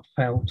of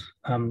heartfelt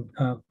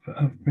of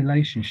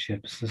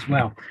relationships as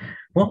well.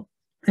 What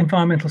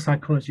environmental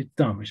psychology has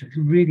done, which is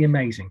really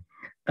amazing,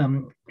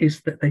 is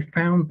that they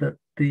found that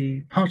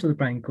the part of the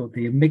brain called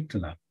the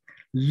amygdala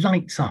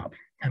lights up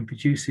and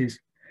produces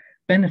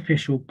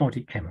beneficial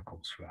body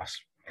chemicals for us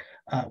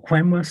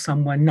when we're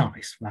somewhere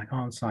nice, like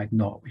Arnside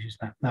Knot, which is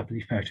that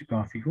lovely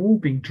photograph you've all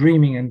been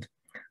dreaming and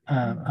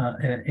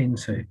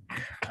into.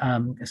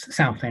 It's the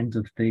south end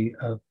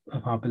of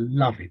our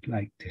beloved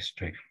Lake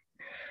District.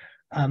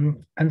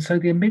 And so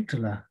the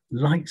amygdala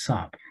lights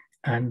up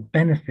and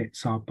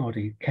benefits our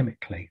body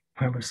chemically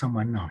when we're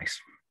somewhere nice.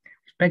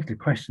 Which begs the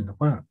question of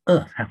what on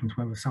earth happens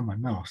when we're somewhere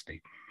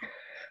nasty?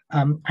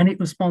 And it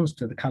responds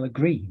to the colour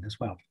green as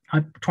well.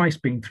 I've twice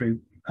been through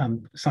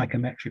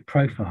psychometric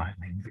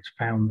profiling, which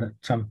found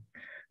that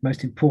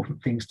most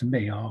important things to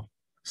me are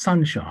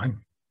sunshine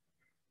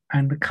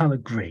and the colour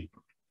green,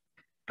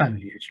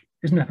 foliage.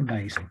 Isn't that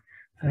amazing?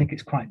 I think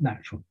it's quite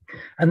natural.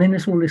 And then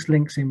there's all this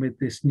links in with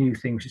this new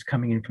thing which is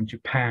coming in from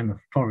Japan of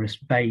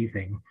forest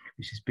bathing,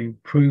 which has been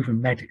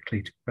proven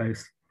medically to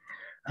both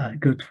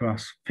good for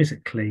us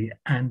physically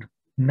and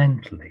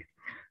mentally,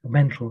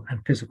 mental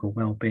and physical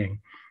well-being.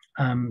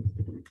 And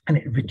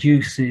it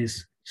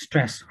reduces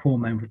stress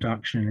hormone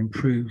production and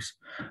improves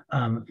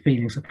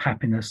feelings of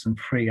happiness and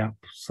free up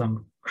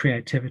some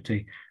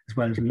creativity, as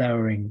well as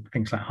lowering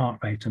things like heart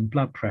rate and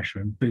blood pressure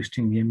and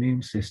boosting the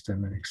immune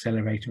system and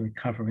accelerating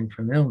recovering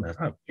from illness.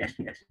 Oh, yes,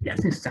 yes,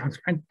 yes, this sounds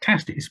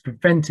fantastic. It's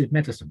preventive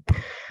medicine.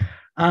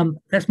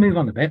 Let's move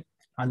on a bit.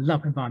 I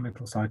love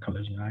environmental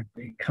psychology.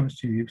 It comes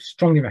to you,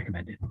 strongly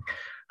recommended.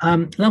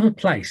 Love of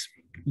place.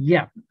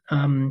 Yeah,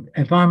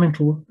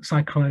 environmental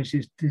psychology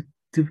is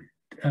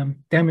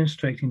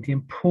demonstrating the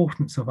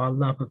importance of our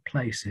love of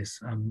places,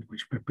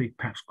 which we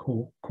perhaps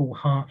call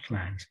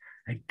heartlands.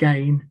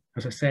 Again,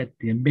 as I said,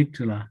 the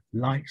amygdala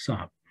lights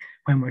up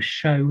when we're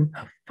shown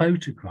a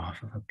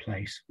photograph of a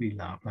place we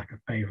love, like a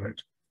favourite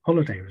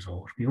holiday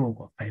resort. We've all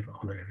got favourite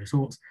holiday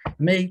resorts.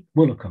 Me,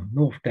 Woolacombe,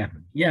 North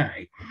Devon,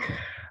 yay.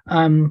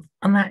 And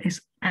that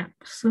is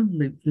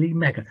absolutely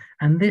mega.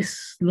 And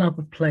this love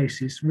of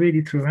place is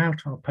really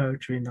throughout our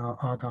poetry and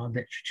our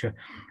literature.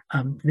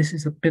 This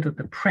is a bit of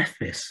the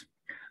preface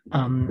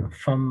from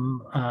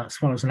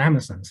Swallows and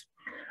Amazons.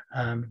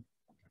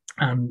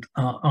 And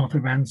Arthur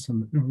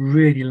Ransom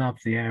really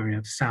loved the area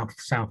of South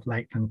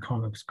Lakeland,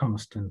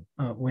 Coniston,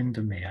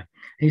 Windermere.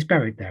 He's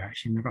buried there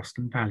actually in the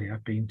Rustland Valley.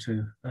 I've been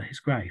to his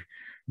grave,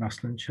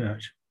 Rustland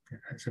Church.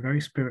 It's a very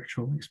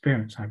spiritual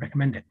experience. I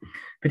recommend it.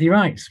 But he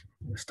writes,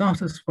 the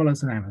start of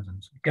Swallows and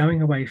Amazons,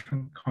 going away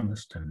from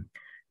Coniston,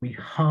 we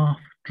half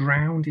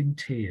drowned in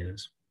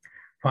tears,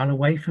 while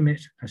away from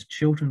it as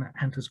children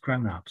and as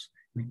grown-ups,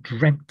 we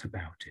dreamt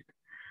about it.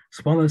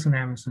 Swallows and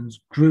Amazons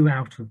grew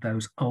out of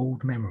those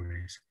old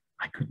memories.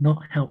 I could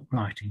not help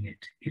writing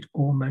it. It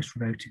almost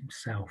wrote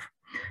itself.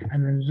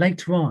 And then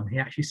later on, he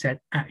actually said,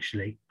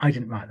 actually, I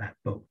didn't write that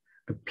book.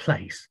 The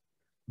place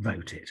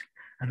wrote it.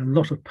 And a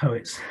lot of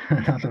poets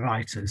and other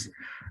writers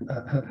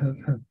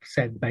have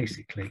said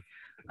basically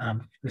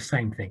the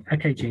same thing.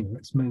 Okay, Gina,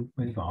 let's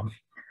move on.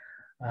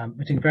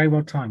 We're doing very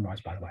well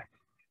time-wise, by the way.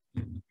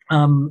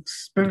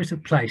 Spirit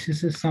of place.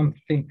 This is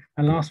something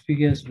the last few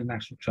years of the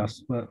National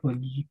Trust were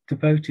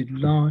devoted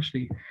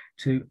largely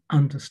to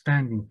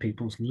understanding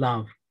people's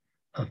love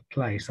of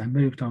place. I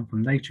moved on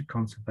from nature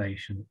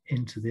conservation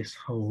into this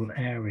whole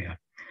area.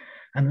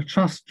 And the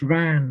Trust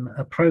ran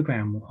a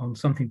program on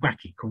something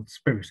wacky called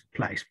Spirit of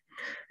Place.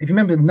 If you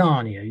remember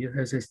Narnia,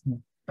 there's this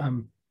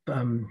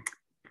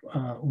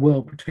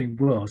world between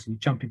worlds, and you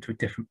jump into a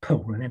different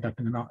pool and end up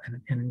in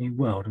a new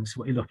world. And this is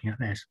what you're looking at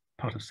there. It's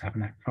part of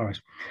Savernake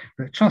Forest.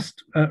 The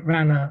Trust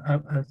ran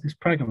this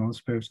program on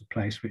Spirit of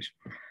Place, which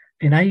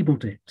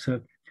enabled it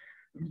to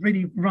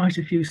really write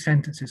a few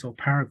sentences or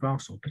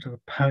paragraphs or a bit of a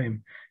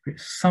poem which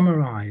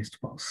summarized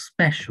what's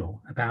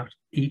special about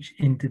each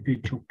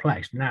individual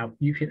place. Now,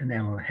 you've hit the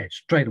nail on the head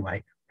straight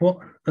away. What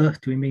on earth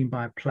do we mean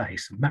by a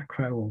place,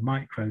 macro or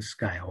micro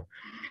scale?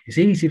 It's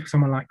easy for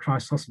someone like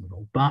Christ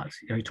Hospital, but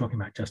you're talking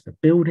about just the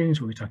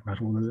buildings, or you're talking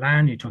about all the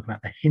land, you're talking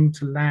about the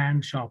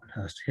hinterland,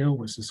 Sharpenhurst Hill,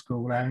 which the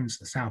school owns,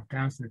 the South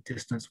Downs in the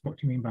distance. What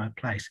do you mean by a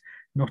place?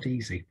 Not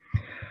easy.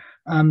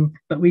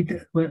 But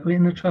we're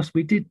in the Trust,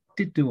 we did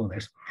do all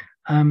this.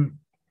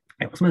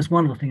 It was the most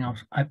wonderful thing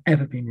I've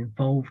ever been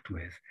involved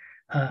with.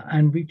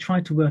 And we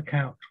tried to work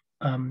out,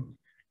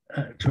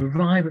 to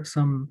arrive at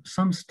some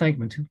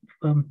statement,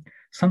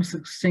 some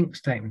succinct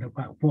statement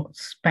about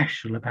what's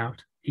special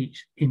about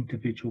each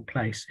individual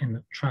place in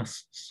the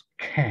Trust's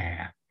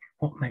care,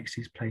 what makes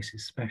these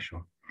places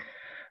special.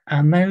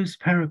 And those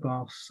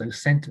paragraphs,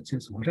 those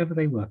sentences, whatever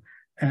they were,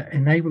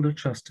 enabled the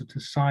Trust to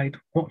decide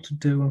what to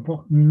do and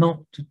what not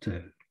to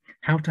do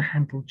how to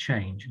handle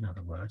change, in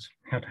other words,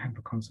 how to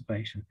handle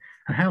conservation,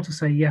 and how to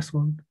say yes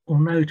or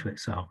no to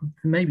itself. And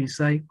maybe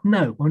say,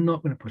 no, we're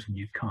not going to put a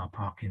new car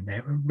park in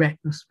there and wreck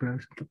the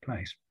spirit of the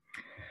place.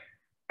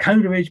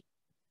 Coleridge,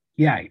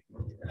 yeah,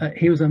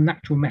 he was a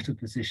natural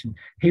metaphysician.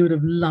 He would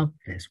have loved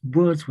this.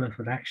 Wordsworth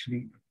would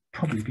actually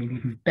probably been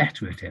even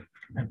better at it,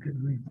 and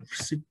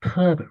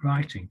superb at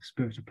writing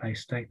spirit of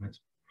place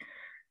statements.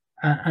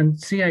 And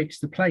CH,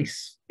 the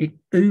place, it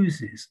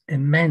oozes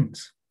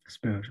immense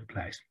spirit of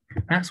place.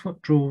 That's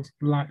what draws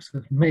the likes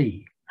of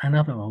me and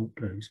other old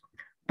blues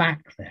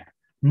back there,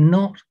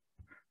 not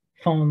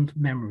fond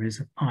memories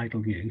of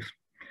idle youth.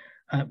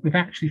 We've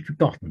actually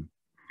forgotten,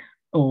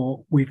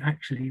 or we've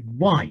actually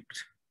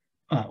wiped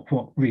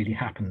what really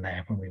happened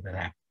there when we were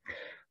there.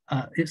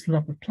 It's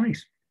love of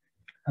place,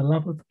 a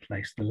love of the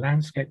place, the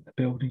landscape, the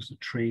buildings, the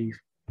trees,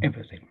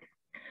 everything.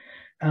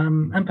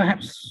 And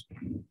perhaps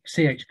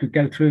CH could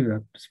go through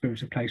the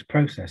spirit of place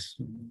process.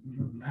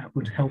 That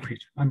would help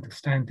it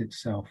understand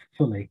itself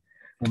fully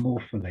or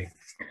more fully.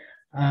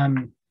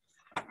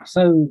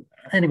 So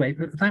anyway,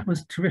 that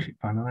was terrific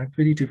fun, and I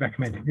really do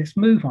recommend it. Let's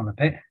move on a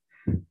bit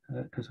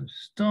because I'm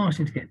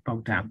starting to get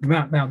bogged down.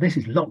 Right now, this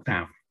is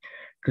lockdown,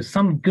 because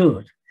some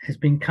good has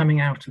been coming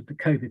out of the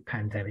COVID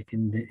pandemic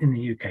in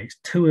the UK. It's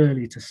too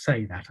early to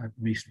say that. I've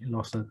recently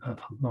lost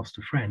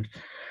a friend.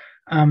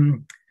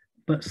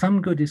 But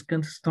some good is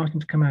starting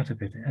to come out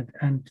of it.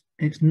 And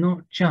it's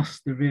not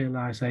just the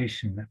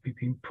realization that we've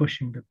been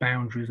pushing the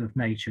boundaries of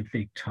nature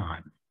big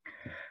time.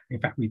 In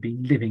fact, we've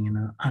been living in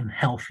an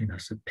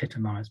unhealthiness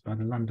epitomized by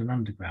the London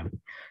Underground.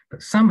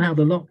 But somehow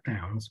the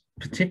lockdowns,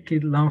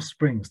 particularly last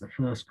spring's, the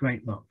first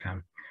great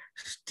lockdown,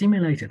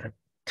 stimulated a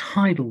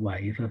tidal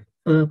wave of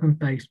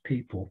urban-based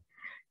people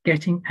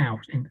getting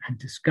out and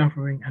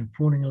discovering and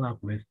falling in love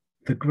with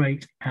the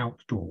great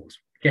outdoors,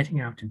 getting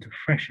out into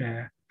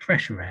fresher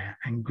air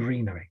and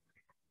greenery.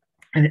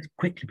 And it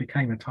quickly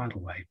became a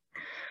tidal wave.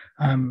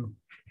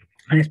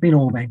 And it's been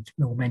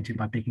augmented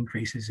by big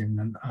increases in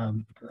the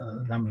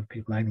number of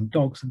people owning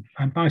dogs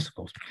and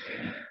bicycles.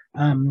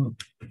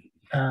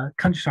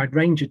 Countryside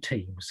ranger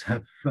teams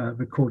have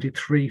recorded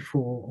 3,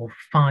 4 or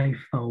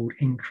 5-fold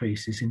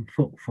increases in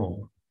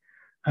footfall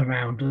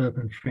around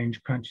urban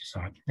fringe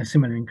countryside, and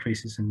similar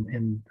increases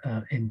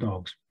in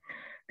dogs.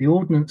 The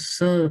Ordnance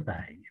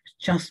Survey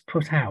just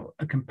put out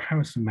a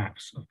comparison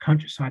maps of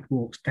countryside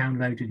walks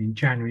downloaded in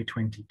January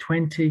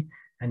 2020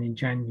 and in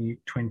January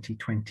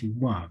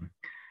 2021.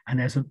 And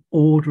there's an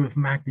order of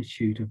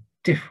magnitude of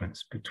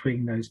difference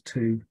between those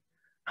two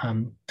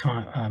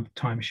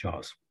time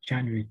shots,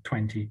 January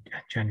 20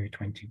 and January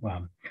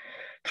 21.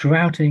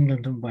 Throughout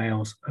England and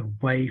Wales,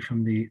 away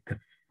from the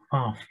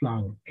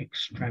far-flung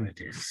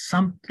extremities,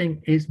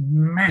 something is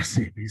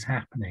massive is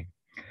happening,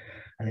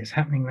 and it's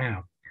happening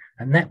now.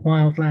 And Knepp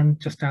Wildland,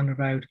 just down the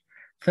road,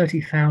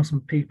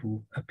 30,000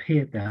 people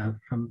appeared there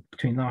from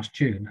between last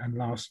June and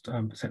last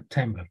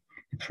September,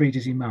 in 3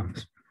 dizzy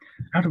months,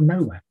 out of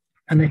nowhere.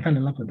 And they fell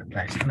in love with the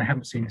place, and they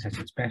haven't seen it at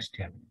its best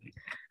yet.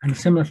 And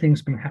similar things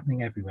have been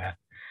happening everywhere.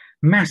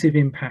 Massive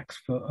impacts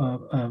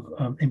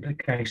for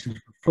implications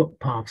for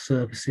footpath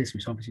services,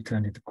 which obviously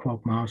turned into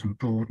quagmires and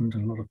broadened,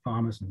 and a lot of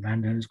farmers and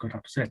landowners got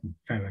upset, and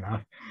fair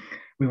enough.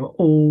 We were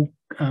all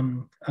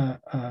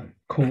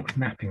caught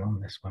napping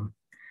on this one.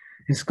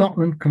 In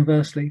Scotland,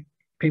 conversely,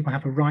 people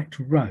have a right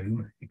to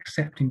roam,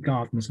 except in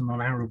gardens and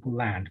on arable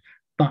land,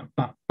 but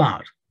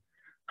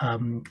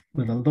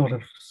with a lot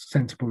of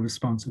sensible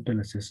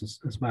responsibilities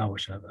as well,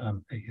 which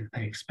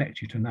they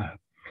expect you to know.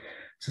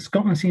 So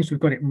Scotland seems to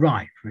have got it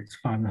right for its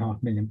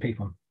 5.5 million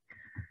people.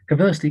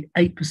 Conversely,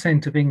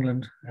 8% of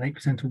England and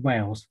 8% of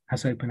Wales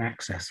has open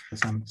access for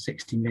some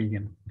 60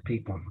 million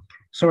people.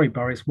 Sorry,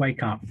 Boris,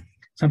 wake up.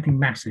 Something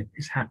massive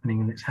is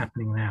happening, and it's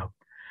happening now.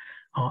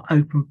 Our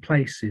open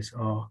places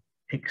are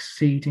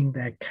exceeding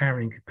their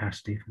carrying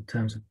capacity in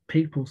terms of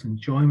people's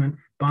enjoyment,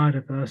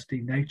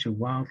 biodiversity, nature,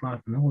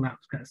 wildlife, and all that.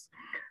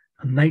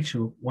 And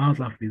nature,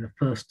 wildlife will be the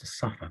first to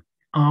suffer.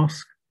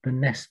 Ask the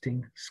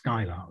nesting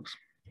skylarks.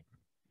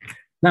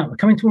 Now, we're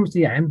coming towards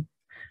the end.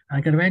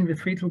 I'm going to end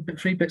with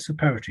three bits of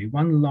poetry,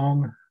 one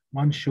long,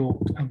 one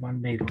short, and one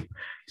middle.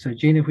 So,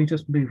 Gina, if we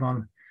just move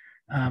on.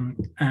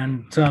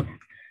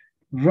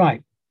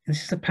 Right,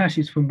 this is a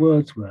passage from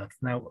Wordsworth.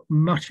 Now,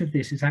 much of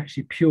this is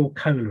actually pure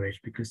Coleridge,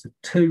 because the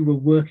two were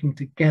working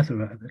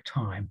together at the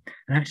time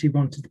and actually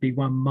wanted to be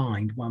one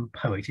mind, one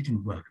poet. It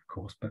didn't work, of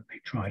course, but they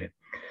tried it.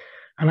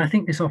 And I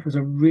think this offers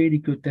a really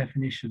good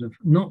definition of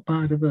not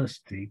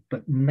biodiversity,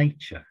 but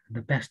nature,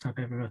 the best I've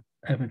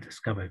ever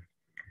discovered.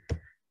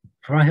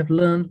 For I have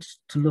learnt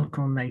to look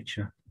on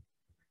nature,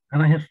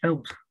 and I have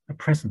felt a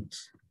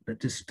presence that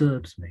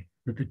disturbs me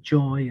with the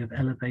joy of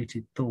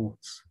elevated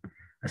thoughts,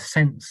 a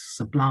sense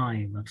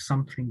sublime of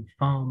something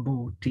far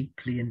more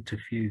deeply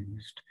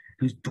interfused,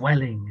 whose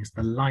dwelling is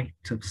the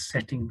light of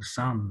setting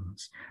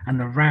suns, and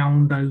the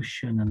round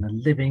ocean, and the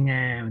living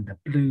air, and the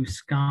blue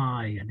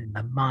sky, and in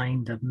the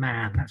mind of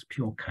man. That's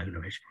pure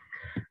Coleridge.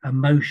 A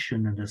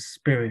motion and a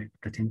spirit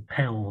that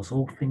impels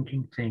all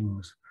thinking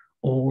things,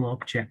 all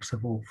objects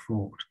of all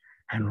thought,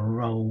 and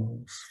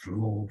rolls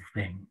through all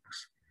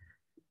things.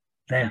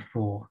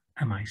 Therefore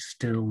am I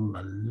still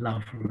the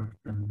lover of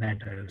the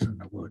meadows and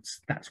the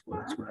woods. That's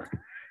Wordsworth.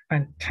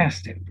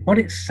 Fantastic. What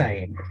it's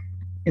saying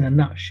in a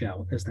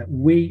nutshell is that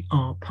we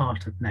are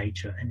part of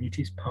nature and it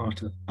is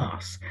part of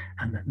us,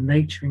 and that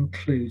nature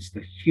includes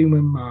the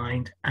human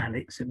mind and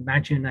its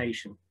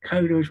imagination.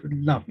 Coleridge would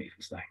love me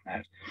for saying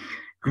that.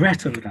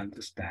 Greta would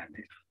understand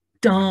it.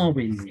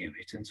 Darwin knew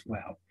it as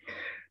well.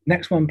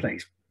 Next one,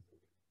 please.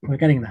 We're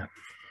getting there.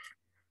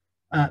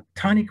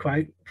 Tiny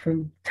quote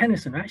from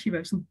Tennyson, actually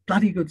wrote some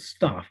bloody good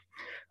stuff,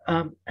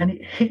 and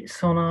it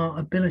hits on our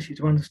ability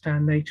to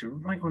understand nature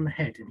right on the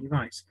head. And he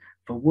writes,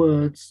 "For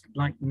words,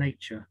 like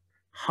nature,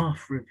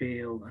 half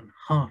reveal and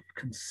half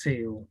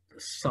conceal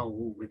the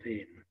soul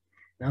within."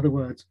 In other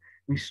words,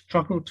 we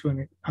struggle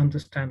to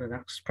understand and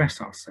express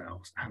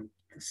ourselves, and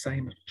the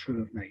same is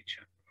true of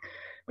nature.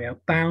 We are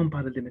bound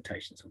by the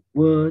limitations of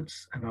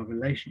words, and our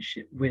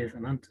relationship with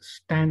and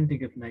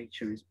understanding of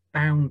nature is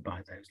bound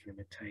by those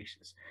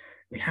limitations.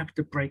 We have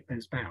to break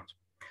those bounds,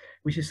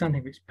 which is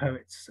something which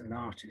poets and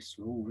artists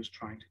are always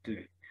trying to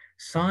do.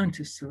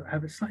 Scientists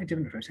have a slightly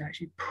different approach. They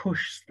actually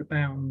push the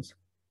bounds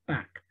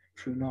back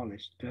through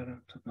knowledge,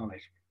 development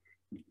knowledge.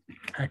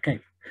 Okay,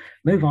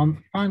 move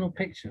on. Final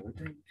picture. We're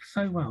doing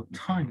so well.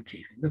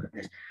 Timekeeping. Look at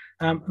this.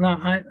 Now,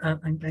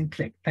 and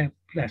click.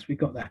 Yes, we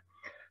got there.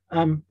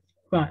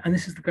 Right, and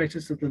this is the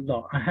greatest of the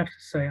lot. I have to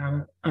say,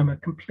 I'm a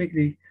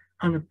completely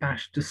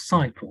unabashed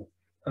disciple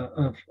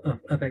of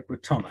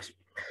Edward Thomas.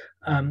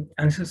 And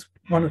this is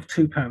one of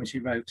two poems he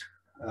wrote,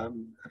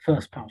 the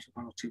first part of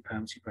one or two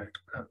poems he wrote,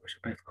 which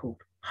are both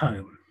called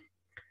Home.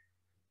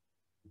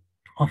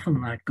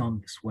 Often I'd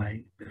gone this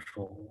way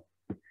before,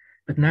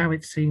 but now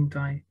it seemed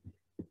I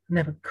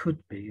never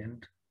could be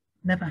and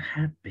never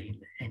had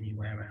been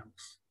anywhere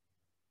else.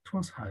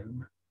 'Twas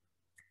home.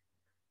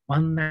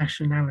 One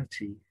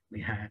nationality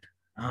we had,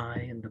 I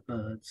and the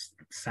birds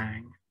that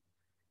sang.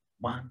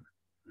 One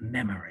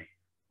memory.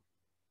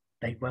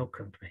 They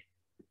welcomed me.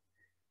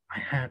 I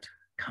had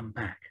come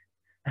back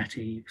that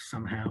eve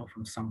somehow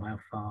from somewhere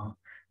far.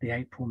 The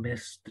April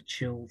mist, the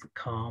chill, the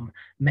calm,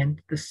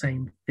 meant the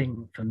same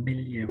thing,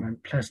 familiar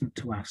and pleasant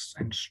to us,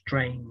 and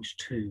strange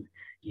too,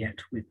 yet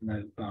with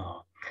no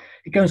bar.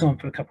 It goes on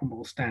for a couple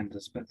more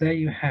stanzas, but there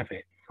you have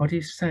it. What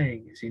he's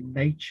saying is, in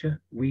nature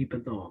we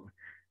belong.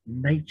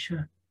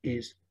 Nature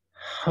is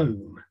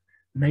home.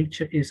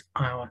 Nature is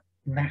our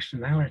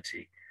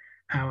nationality,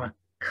 our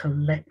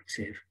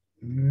collective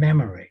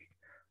memory,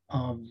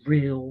 our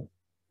real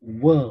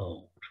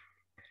world.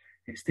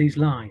 It's these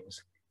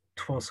lines: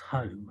 "'Twas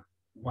home,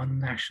 one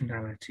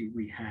nationality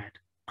we had,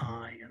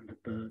 I and the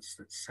birds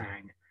that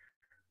sang,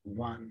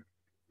 one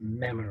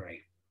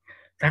memory."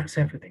 That's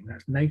everything.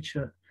 That's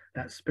nature,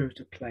 that spirit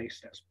of place,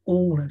 that's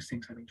all those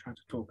things I've been trying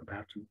to talk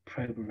about and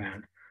probe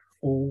around,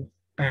 all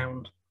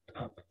bound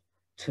up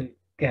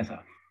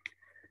together.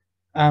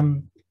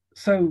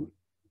 So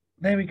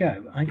there we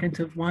go. I'm going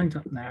to wind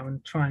up now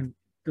and try and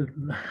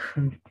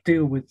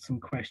deal with some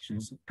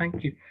questions.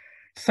 Thank you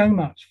so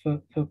much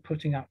for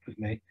putting up with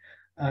me,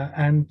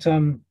 and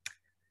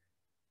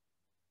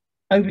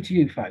over to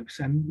you folks,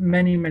 and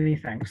many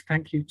thanks.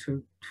 Thank you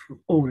to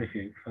all of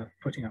you for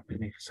putting up with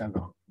me for so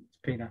long. It's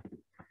been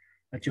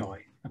a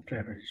joy, a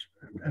privilege,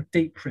 a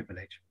deep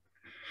privilege.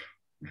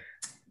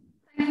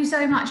 Thank you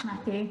so much,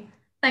 Matthew.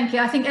 Thank you.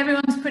 I think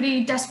everyone's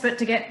pretty desperate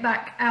to get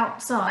back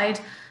outside.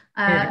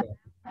 A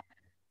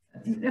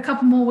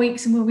couple more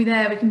weeks and we'll be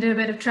there. We can do a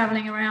bit of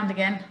travelling around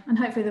again, and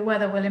hopefully the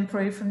weather will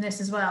improve from this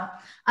as well.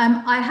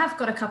 I have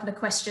got a couple of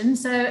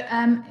questions, so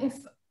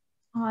if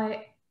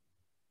I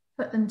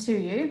put them to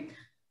you.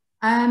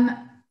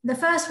 The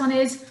first one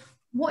is,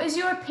 what is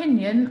your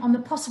opinion on the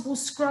possible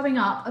screwing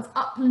up of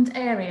upland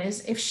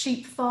areas if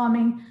sheep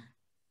farming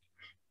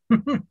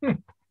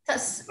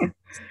that's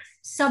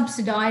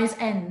subsidise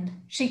end?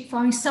 Sheep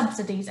farming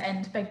subsidies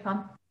end, beg your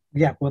pardon.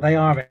 Yeah, well, they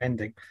are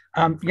ending.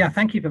 Yeah,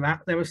 thank you for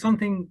that. There was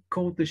something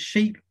called the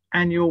Sheep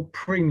Annual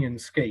Premium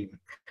Scheme,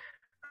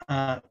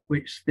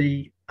 which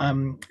the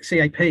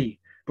CAP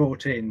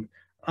brought in,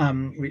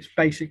 which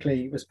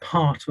basically was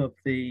part of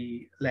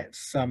the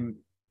let's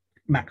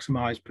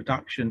maximise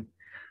production.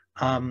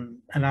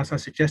 And as I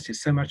suggested,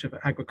 so much of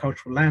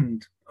agricultural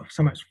land,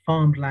 so much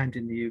farmed land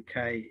in the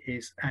UK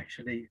is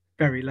actually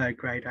very low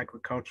grade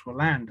agricultural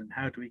land. And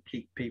how do we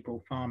keep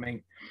people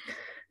farming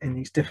in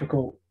these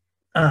difficult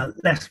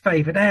less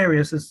favoured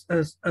areas,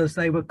 as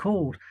they were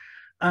called,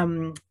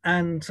 it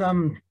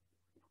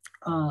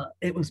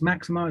was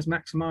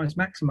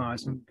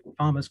maximise, and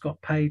farmers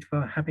got paid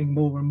for having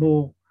more and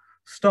more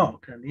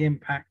stock, and the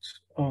impact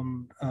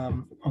on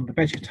the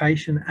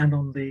vegetation and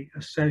on the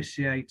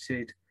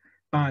associated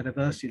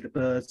biodiversity, the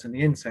birds and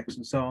the insects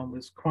and so on,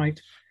 was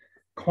quite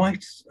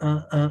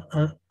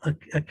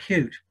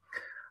acute.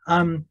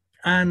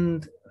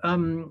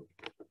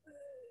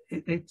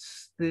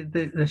 It's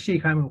the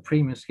Sheep Annual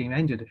Premium Scheme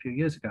ended a few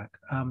years ago,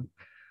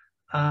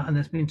 and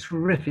there's been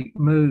terrific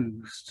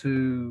moves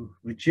to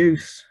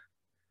reduce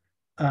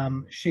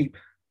sheep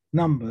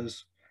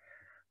numbers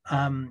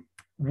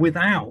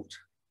without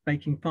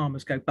making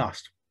farmers go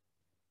bust.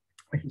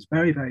 It's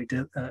very, very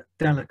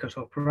delicate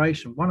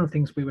operation. One of the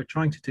things we were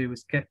trying to do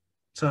was get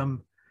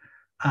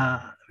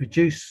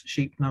reduce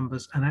sheep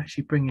numbers and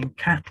actually bring in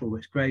cattle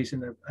which graze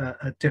in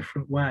a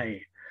different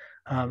way,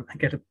 and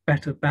get a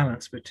better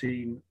balance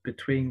between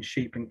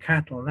sheep and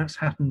cattle. And that's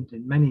happened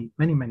in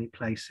many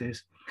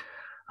places.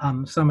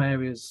 Some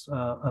areas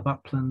of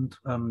upland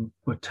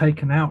were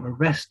taken out,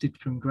 arrested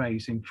from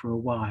grazing for a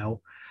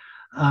while.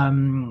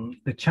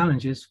 The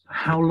challenge is,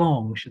 how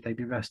long should they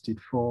be rested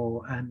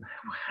for, and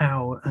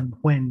how and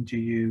when do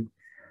you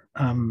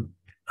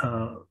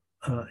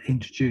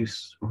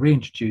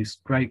reintroduce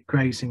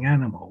grazing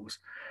animals,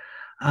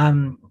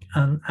 and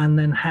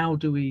then how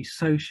do we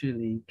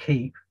socially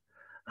keep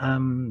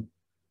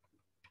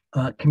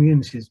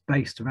communities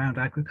based around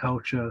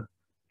agriculture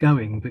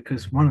going?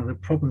 Because one of the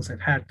problems they've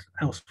had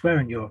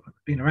elsewhere in Europe, I've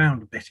been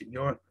around a bit in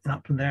Europe, in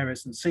upland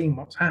areas, and seeing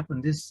what's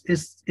happened,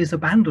 is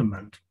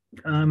abandonment.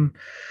 And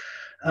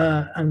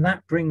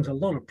that brings a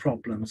lot of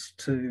problems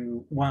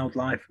to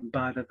wildlife and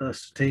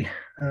biodiversity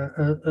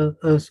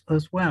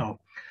as well.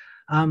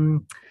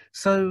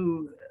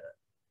 So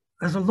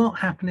there's a lot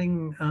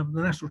happening.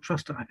 The National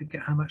Trust, I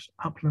forget how much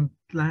upland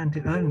land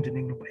it owned in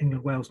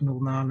England, Wales, and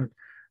Northern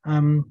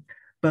Ireland,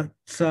 but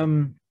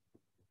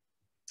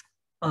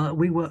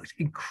we worked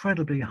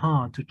incredibly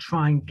hard to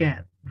try and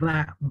get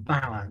that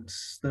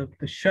balance.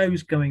 The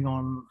shows going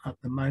on at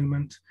the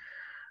moment,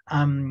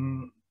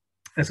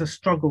 there's a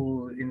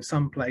struggle in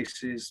some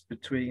places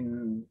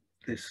between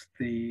the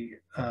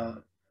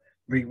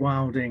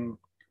rewilding,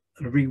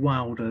 the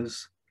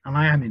rewilders, and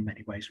I am in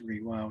many ways a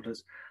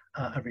rewilder,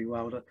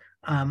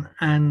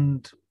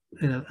 and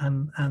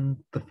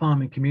the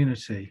farming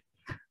community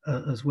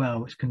as well,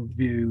 which can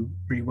view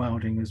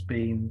rewilding as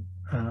being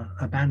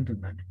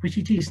abandonment, which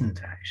it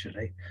isn't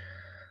actually.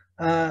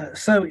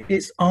 So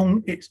it's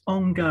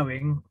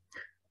ongoing.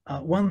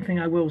 One thing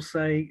I will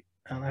say,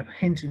 and I've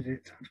hinted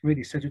it, I've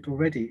really said it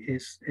already,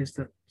 is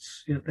that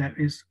there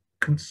is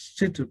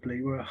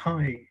considerably, we're a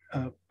high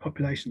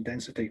population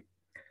density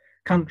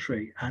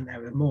country, and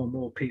there are more and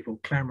more people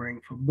clamoring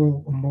for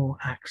more and more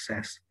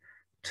access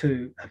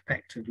to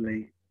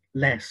effectively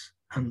less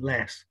and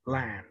less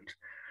land.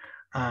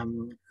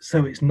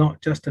 So it's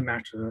not just a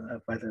matter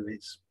of whether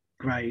it's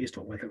grazed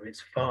or whether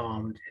it's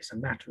farmed, it's a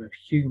matter of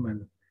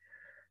human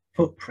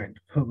footprint,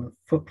 human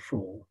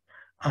footfall,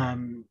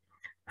 and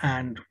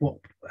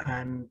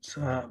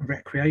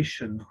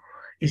recreation.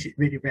 Is it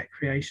really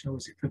recreation, or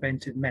is it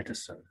preventive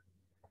medicine?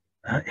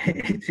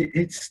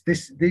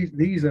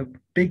 These are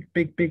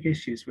big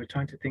issues we're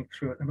trying to think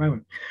through at the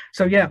moment.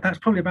 So yeah, that's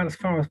probably about as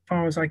far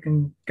as I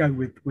can go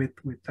with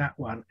that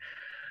one.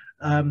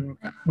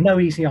 No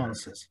easy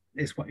answers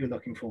is what you're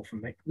looking for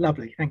from me.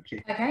 Lovely, thank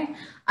you. Okay,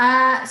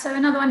 so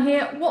another one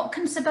here. What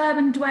can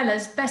suburban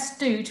dwellers best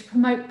do to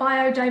promote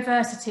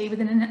biodiversity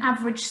within an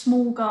average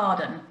small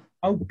garden?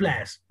 Oh,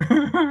 bless.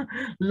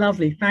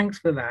 Lovely, thanks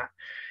for that.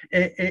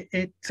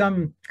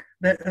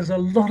 There's a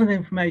lot of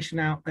information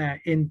out there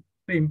in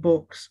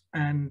books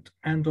and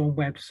on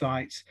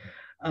websites,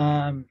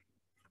 and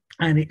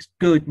it's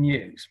good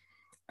news,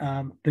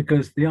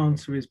 because the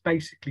answer is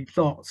basically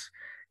lots.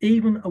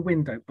 Even a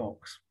window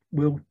box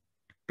will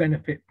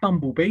benefit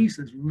bumblebees.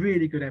 There's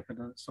really good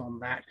evidence on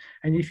that.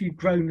 And if you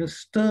grow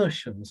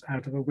nasturtiums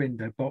out of a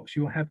window box,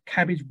 you'll have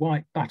cabbage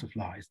white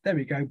butterflies. There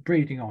we go,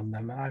 breeding on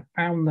them. And I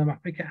found them, I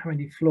forget how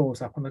many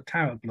floors up on the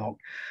tower block,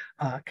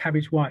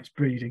 cabbage whites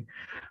breeding.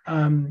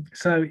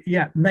 So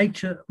yeah,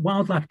 nature,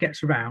 wildlife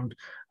gets around.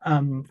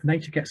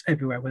 Nature gets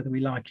everywhere, whether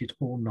we like it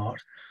or not.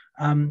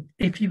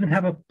 If you can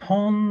have a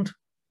pond,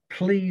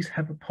 please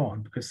have a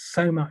pond, because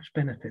so much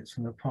benefits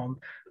from the pond.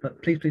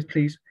 But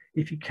please,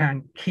 if you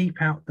can,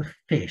 keep out the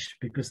fish,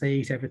 because they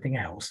eat everything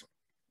else,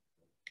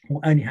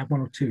 or only have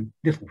one or two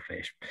little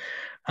fish.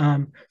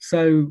 Pond,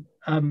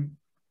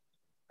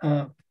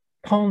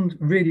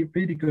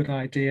 really good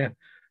idea.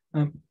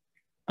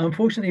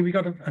 Unfortunately, we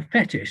got a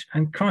fetish,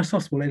 and Christ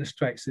Hospital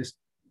illustrates this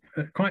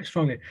quite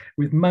strongly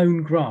with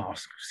mown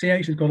grass.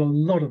 CH has got a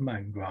lot of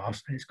mown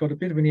grass, and it's got a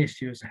bit of an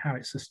issue as to how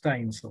it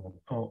sustains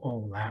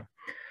all that.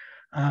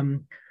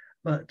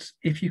 But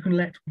if you can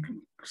let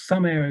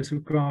some areas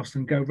of grass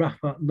and go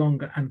rougher,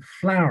 longer, and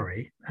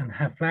flowery, and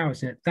have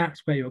flowers in it, that's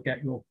where you'll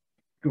get your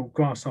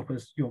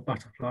grasshoppers, your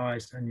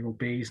butterflies, and your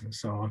bees, and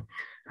so on.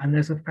 And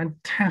there's a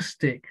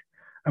fantastic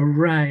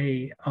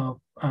array of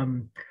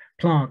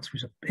plants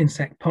which are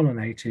insect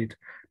pollinated: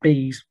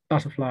 bees,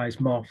 butterflies,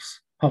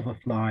 moths,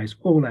 hoverflies,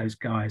 all those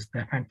guys.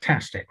 They're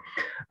fantastic.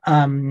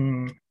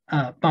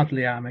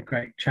 Buddleia, I'm a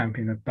great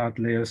champion of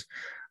buddleias.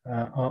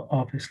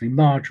 Obviously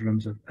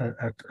marjorum's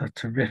a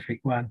terrific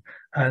one,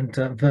 and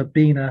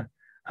Verbena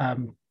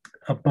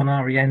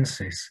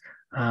bonariensis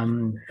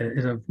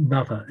is a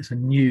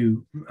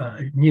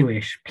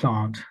newish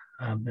plant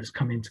that's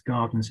come into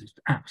gardens. It's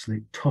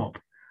absolute top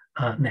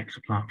nectar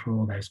plant for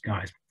all those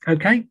guys.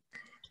 Okay,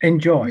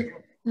 enjoy.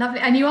 Lovely.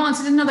 And you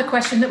answered another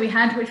question that we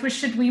had, which was,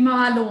 should we mow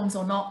our lawns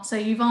or not? So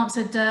you've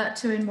answered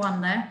 2 in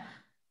 1 there.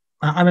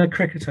 I'm a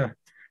cricketer.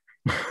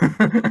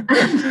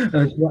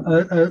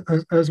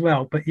 as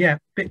well. But yeah,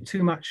 bit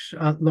too much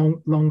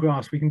long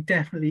grass. We can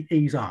definitely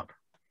ease up.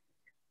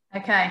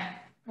 Okay.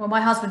 Well,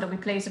 my husband will be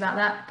pleased about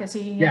that because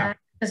he Yeah,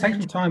 doesn't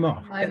take some time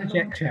off. Get the enjoy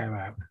deck chair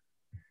out.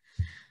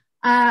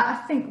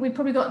 I think we've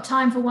probably got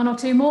time for one or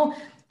two more.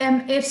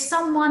 If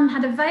someone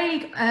had a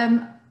vague,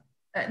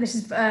 this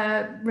is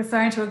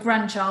referring to a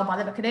grandchild by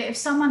the look at it, if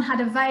someone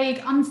had a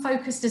vague,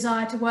 unfocused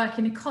desire to work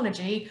in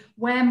ecology,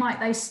 where might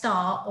they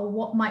start or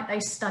what might they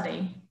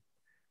study?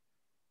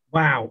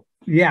 Wow.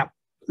 Yeah,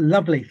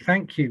 lovely.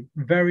 Thank you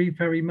very,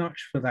 very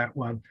much for that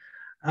one.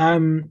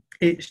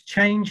 It's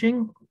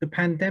changing. The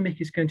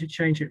pandemic is going to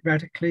change it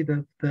radically.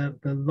 The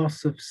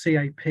loss of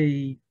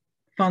CAP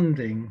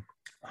funding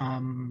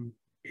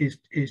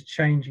is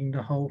changing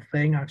the whole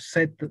thing. I've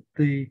said that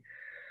the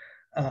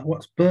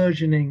what's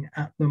burgeoning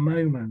at the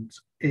moment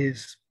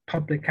is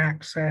public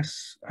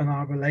access and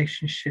our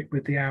relationship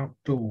with the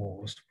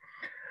outdoors.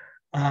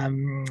 I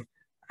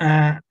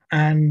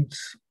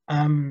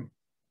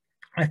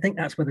think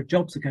that's where the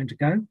jobs are going to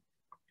go.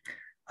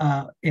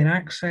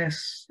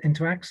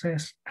 Into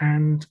access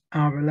and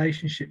our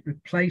relationship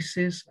with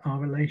places, our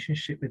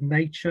relationship with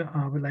nature,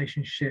 our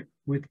relationship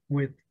with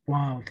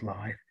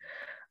wildlife,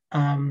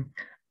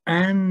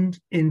 and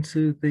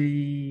into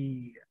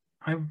the,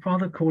 I would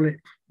rather call it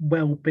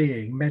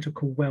well-being,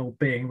 medical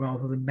well-being,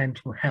 rather than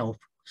mental health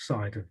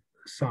side of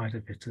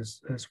it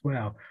as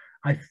well.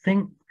 I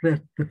think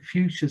that the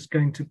future is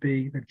going to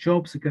be, the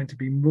jobs are going to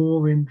be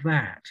more in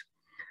that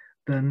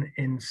than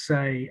in,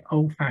 say,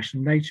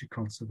 old-fashioned nature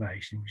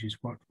conservation, which is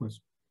what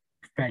was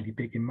fairly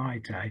big in my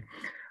day,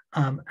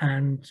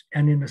 and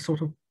in the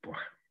sort of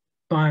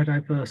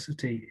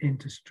biodiversity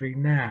industry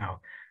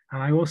now.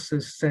 And I also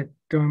said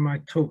during my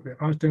talk that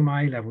if I was doing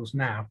my A-levels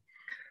now,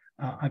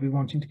 I'd be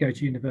wanting to go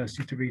to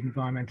university to read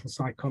environmental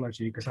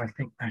psychology, because I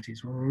think that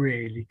is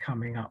really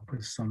coming up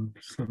with some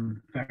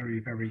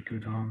very, very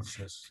good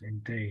answers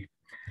indeed.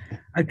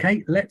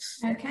 Okay, let's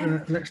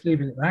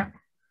leave it at that.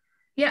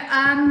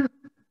 Yeah.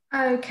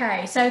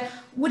 Okay, so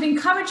would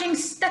encouraging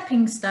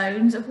stepping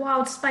stones of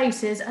wild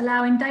spaces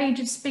allow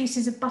endangered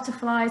species of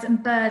butterflies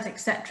and birds,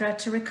 etc.,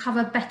 to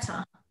recover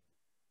better?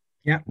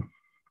 Yeah.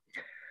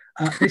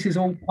 This is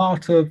all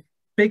part of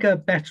bigger,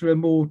 better,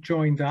 and more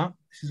joined up.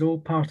 This is all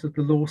part of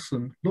the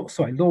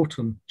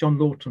John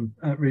Lawton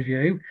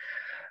review,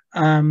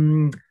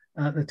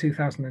 the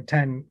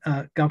 2010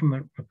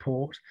 government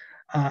report.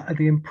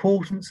 The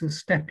importance of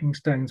stepping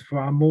stones for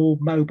our more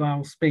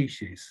mobile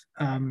species.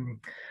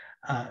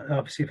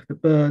 Obviously for the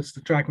birds,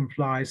 the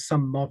dragonflies,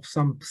 some moths,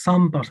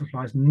 some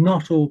butterflies,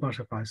 not all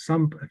butterflies,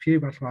 a few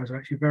butterflies are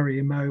actually very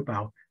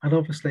immobile. And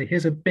obviously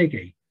here's a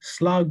biggie: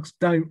 slugs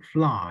don't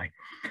fly.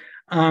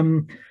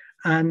 And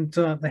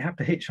they have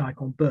to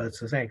hitchhike on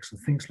birds as eggs and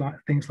things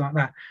like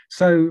that.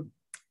 So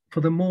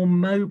for the more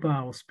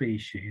mobile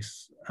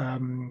species,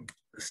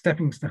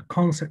 the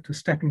concept of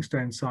stepping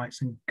stone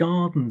sites and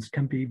gardens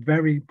can be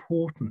very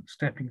important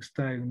stepping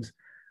stones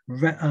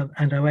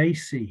and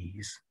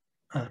oases.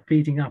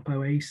 Feeding up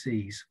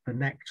oases for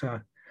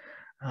nectar,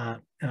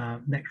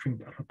 nectaring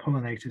for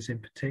pollinators in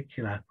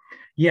particular.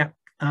 Yeah,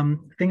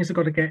 things have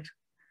got to get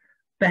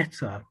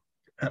better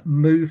at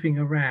moving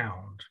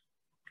around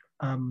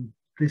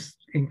this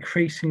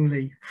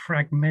increasingly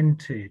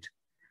fragmented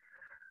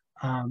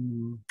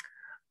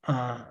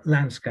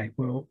landscape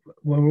we're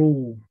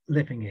all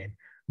living in,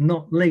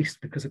 not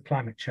least because of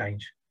climate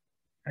change.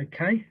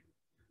 Okay,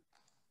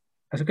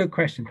 that's a good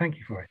question. Thank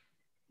you for it.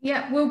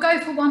 Yeah, we'll go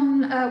for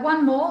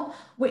one more,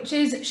 which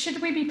is,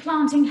 should we be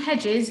planting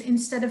hedges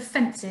instead of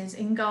fences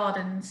in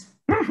gardens?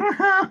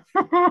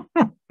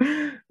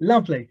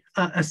 Lovely.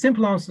 A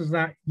simple answer to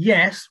that,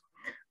 yes.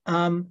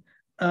 And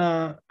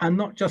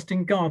not just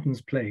in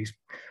gardens, please.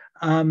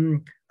 A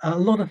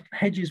lot of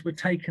hedges were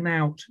taken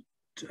out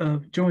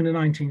during the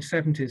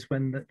 1970s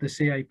when the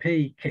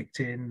CAP kicked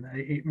in.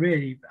 It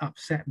really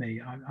upset me.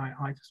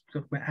 I just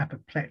went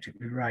apoplectic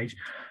with rage.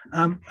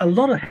 A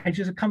lot of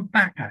hedges have come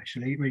back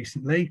actually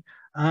recently,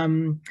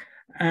 and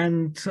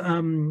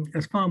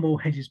there's far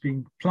more hedges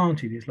being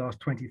planted these last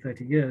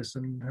 20-30 years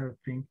than have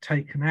been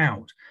taken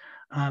out.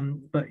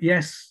 But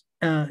yes,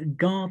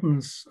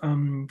 gardens,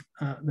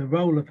 the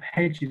role of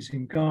hedges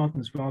in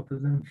gardens rather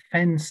than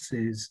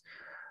fences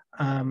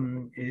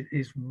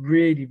is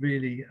really,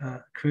 really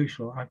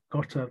crucial. I've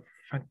got a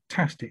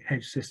fantastic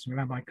hedge system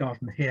around my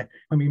garden here.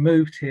 When we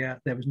moved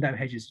here, there was no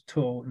hedges at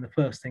all, and the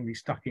first thing we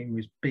stuck in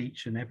was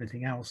beech and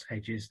everything else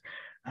hedges,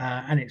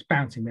 and it's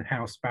bouncing with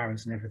house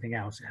sparrows and everything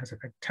else. It has a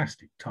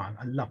fantastic time.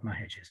 I love my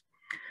hedges.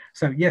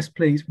 So yes,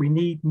 please, we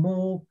need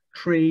more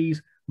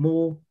trees,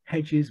 more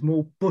hedges,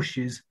 more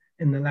bushes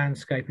in the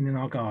landscape and in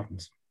our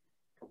gardens.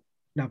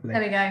 Lovely.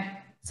 There we go.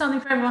 Something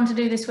for everyone to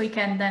do this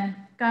weekend then.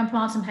 Go and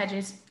plant some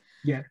hedges.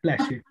 Yeah, bless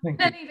you. Thank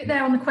you. I'm going to leave it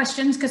there on the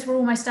questions because we're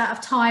almost out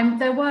of time.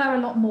 There were a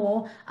lot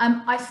more.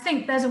 I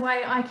think there's a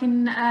way I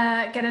can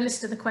get a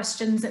list of the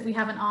questions that we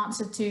haven't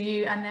answered to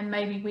you, and then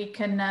maybe we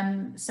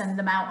can send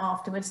them out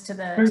afterwards to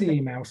the... Through the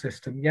email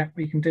system. Yeah,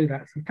 we can do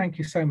that. So thank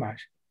you so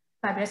much.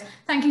 Fabulous.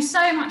 Thank you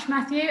so much,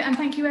 Matthew, and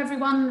thank you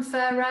everyone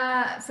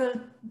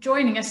for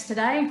joining us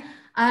today.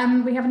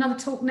 We have another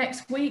talk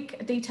next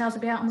week. Details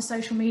will be out on the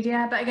social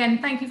media. But again,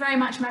 thank you very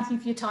much, Matthew,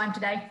 for your time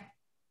today.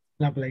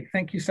 Lovely.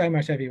 Thank you so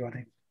much,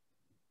 everybody.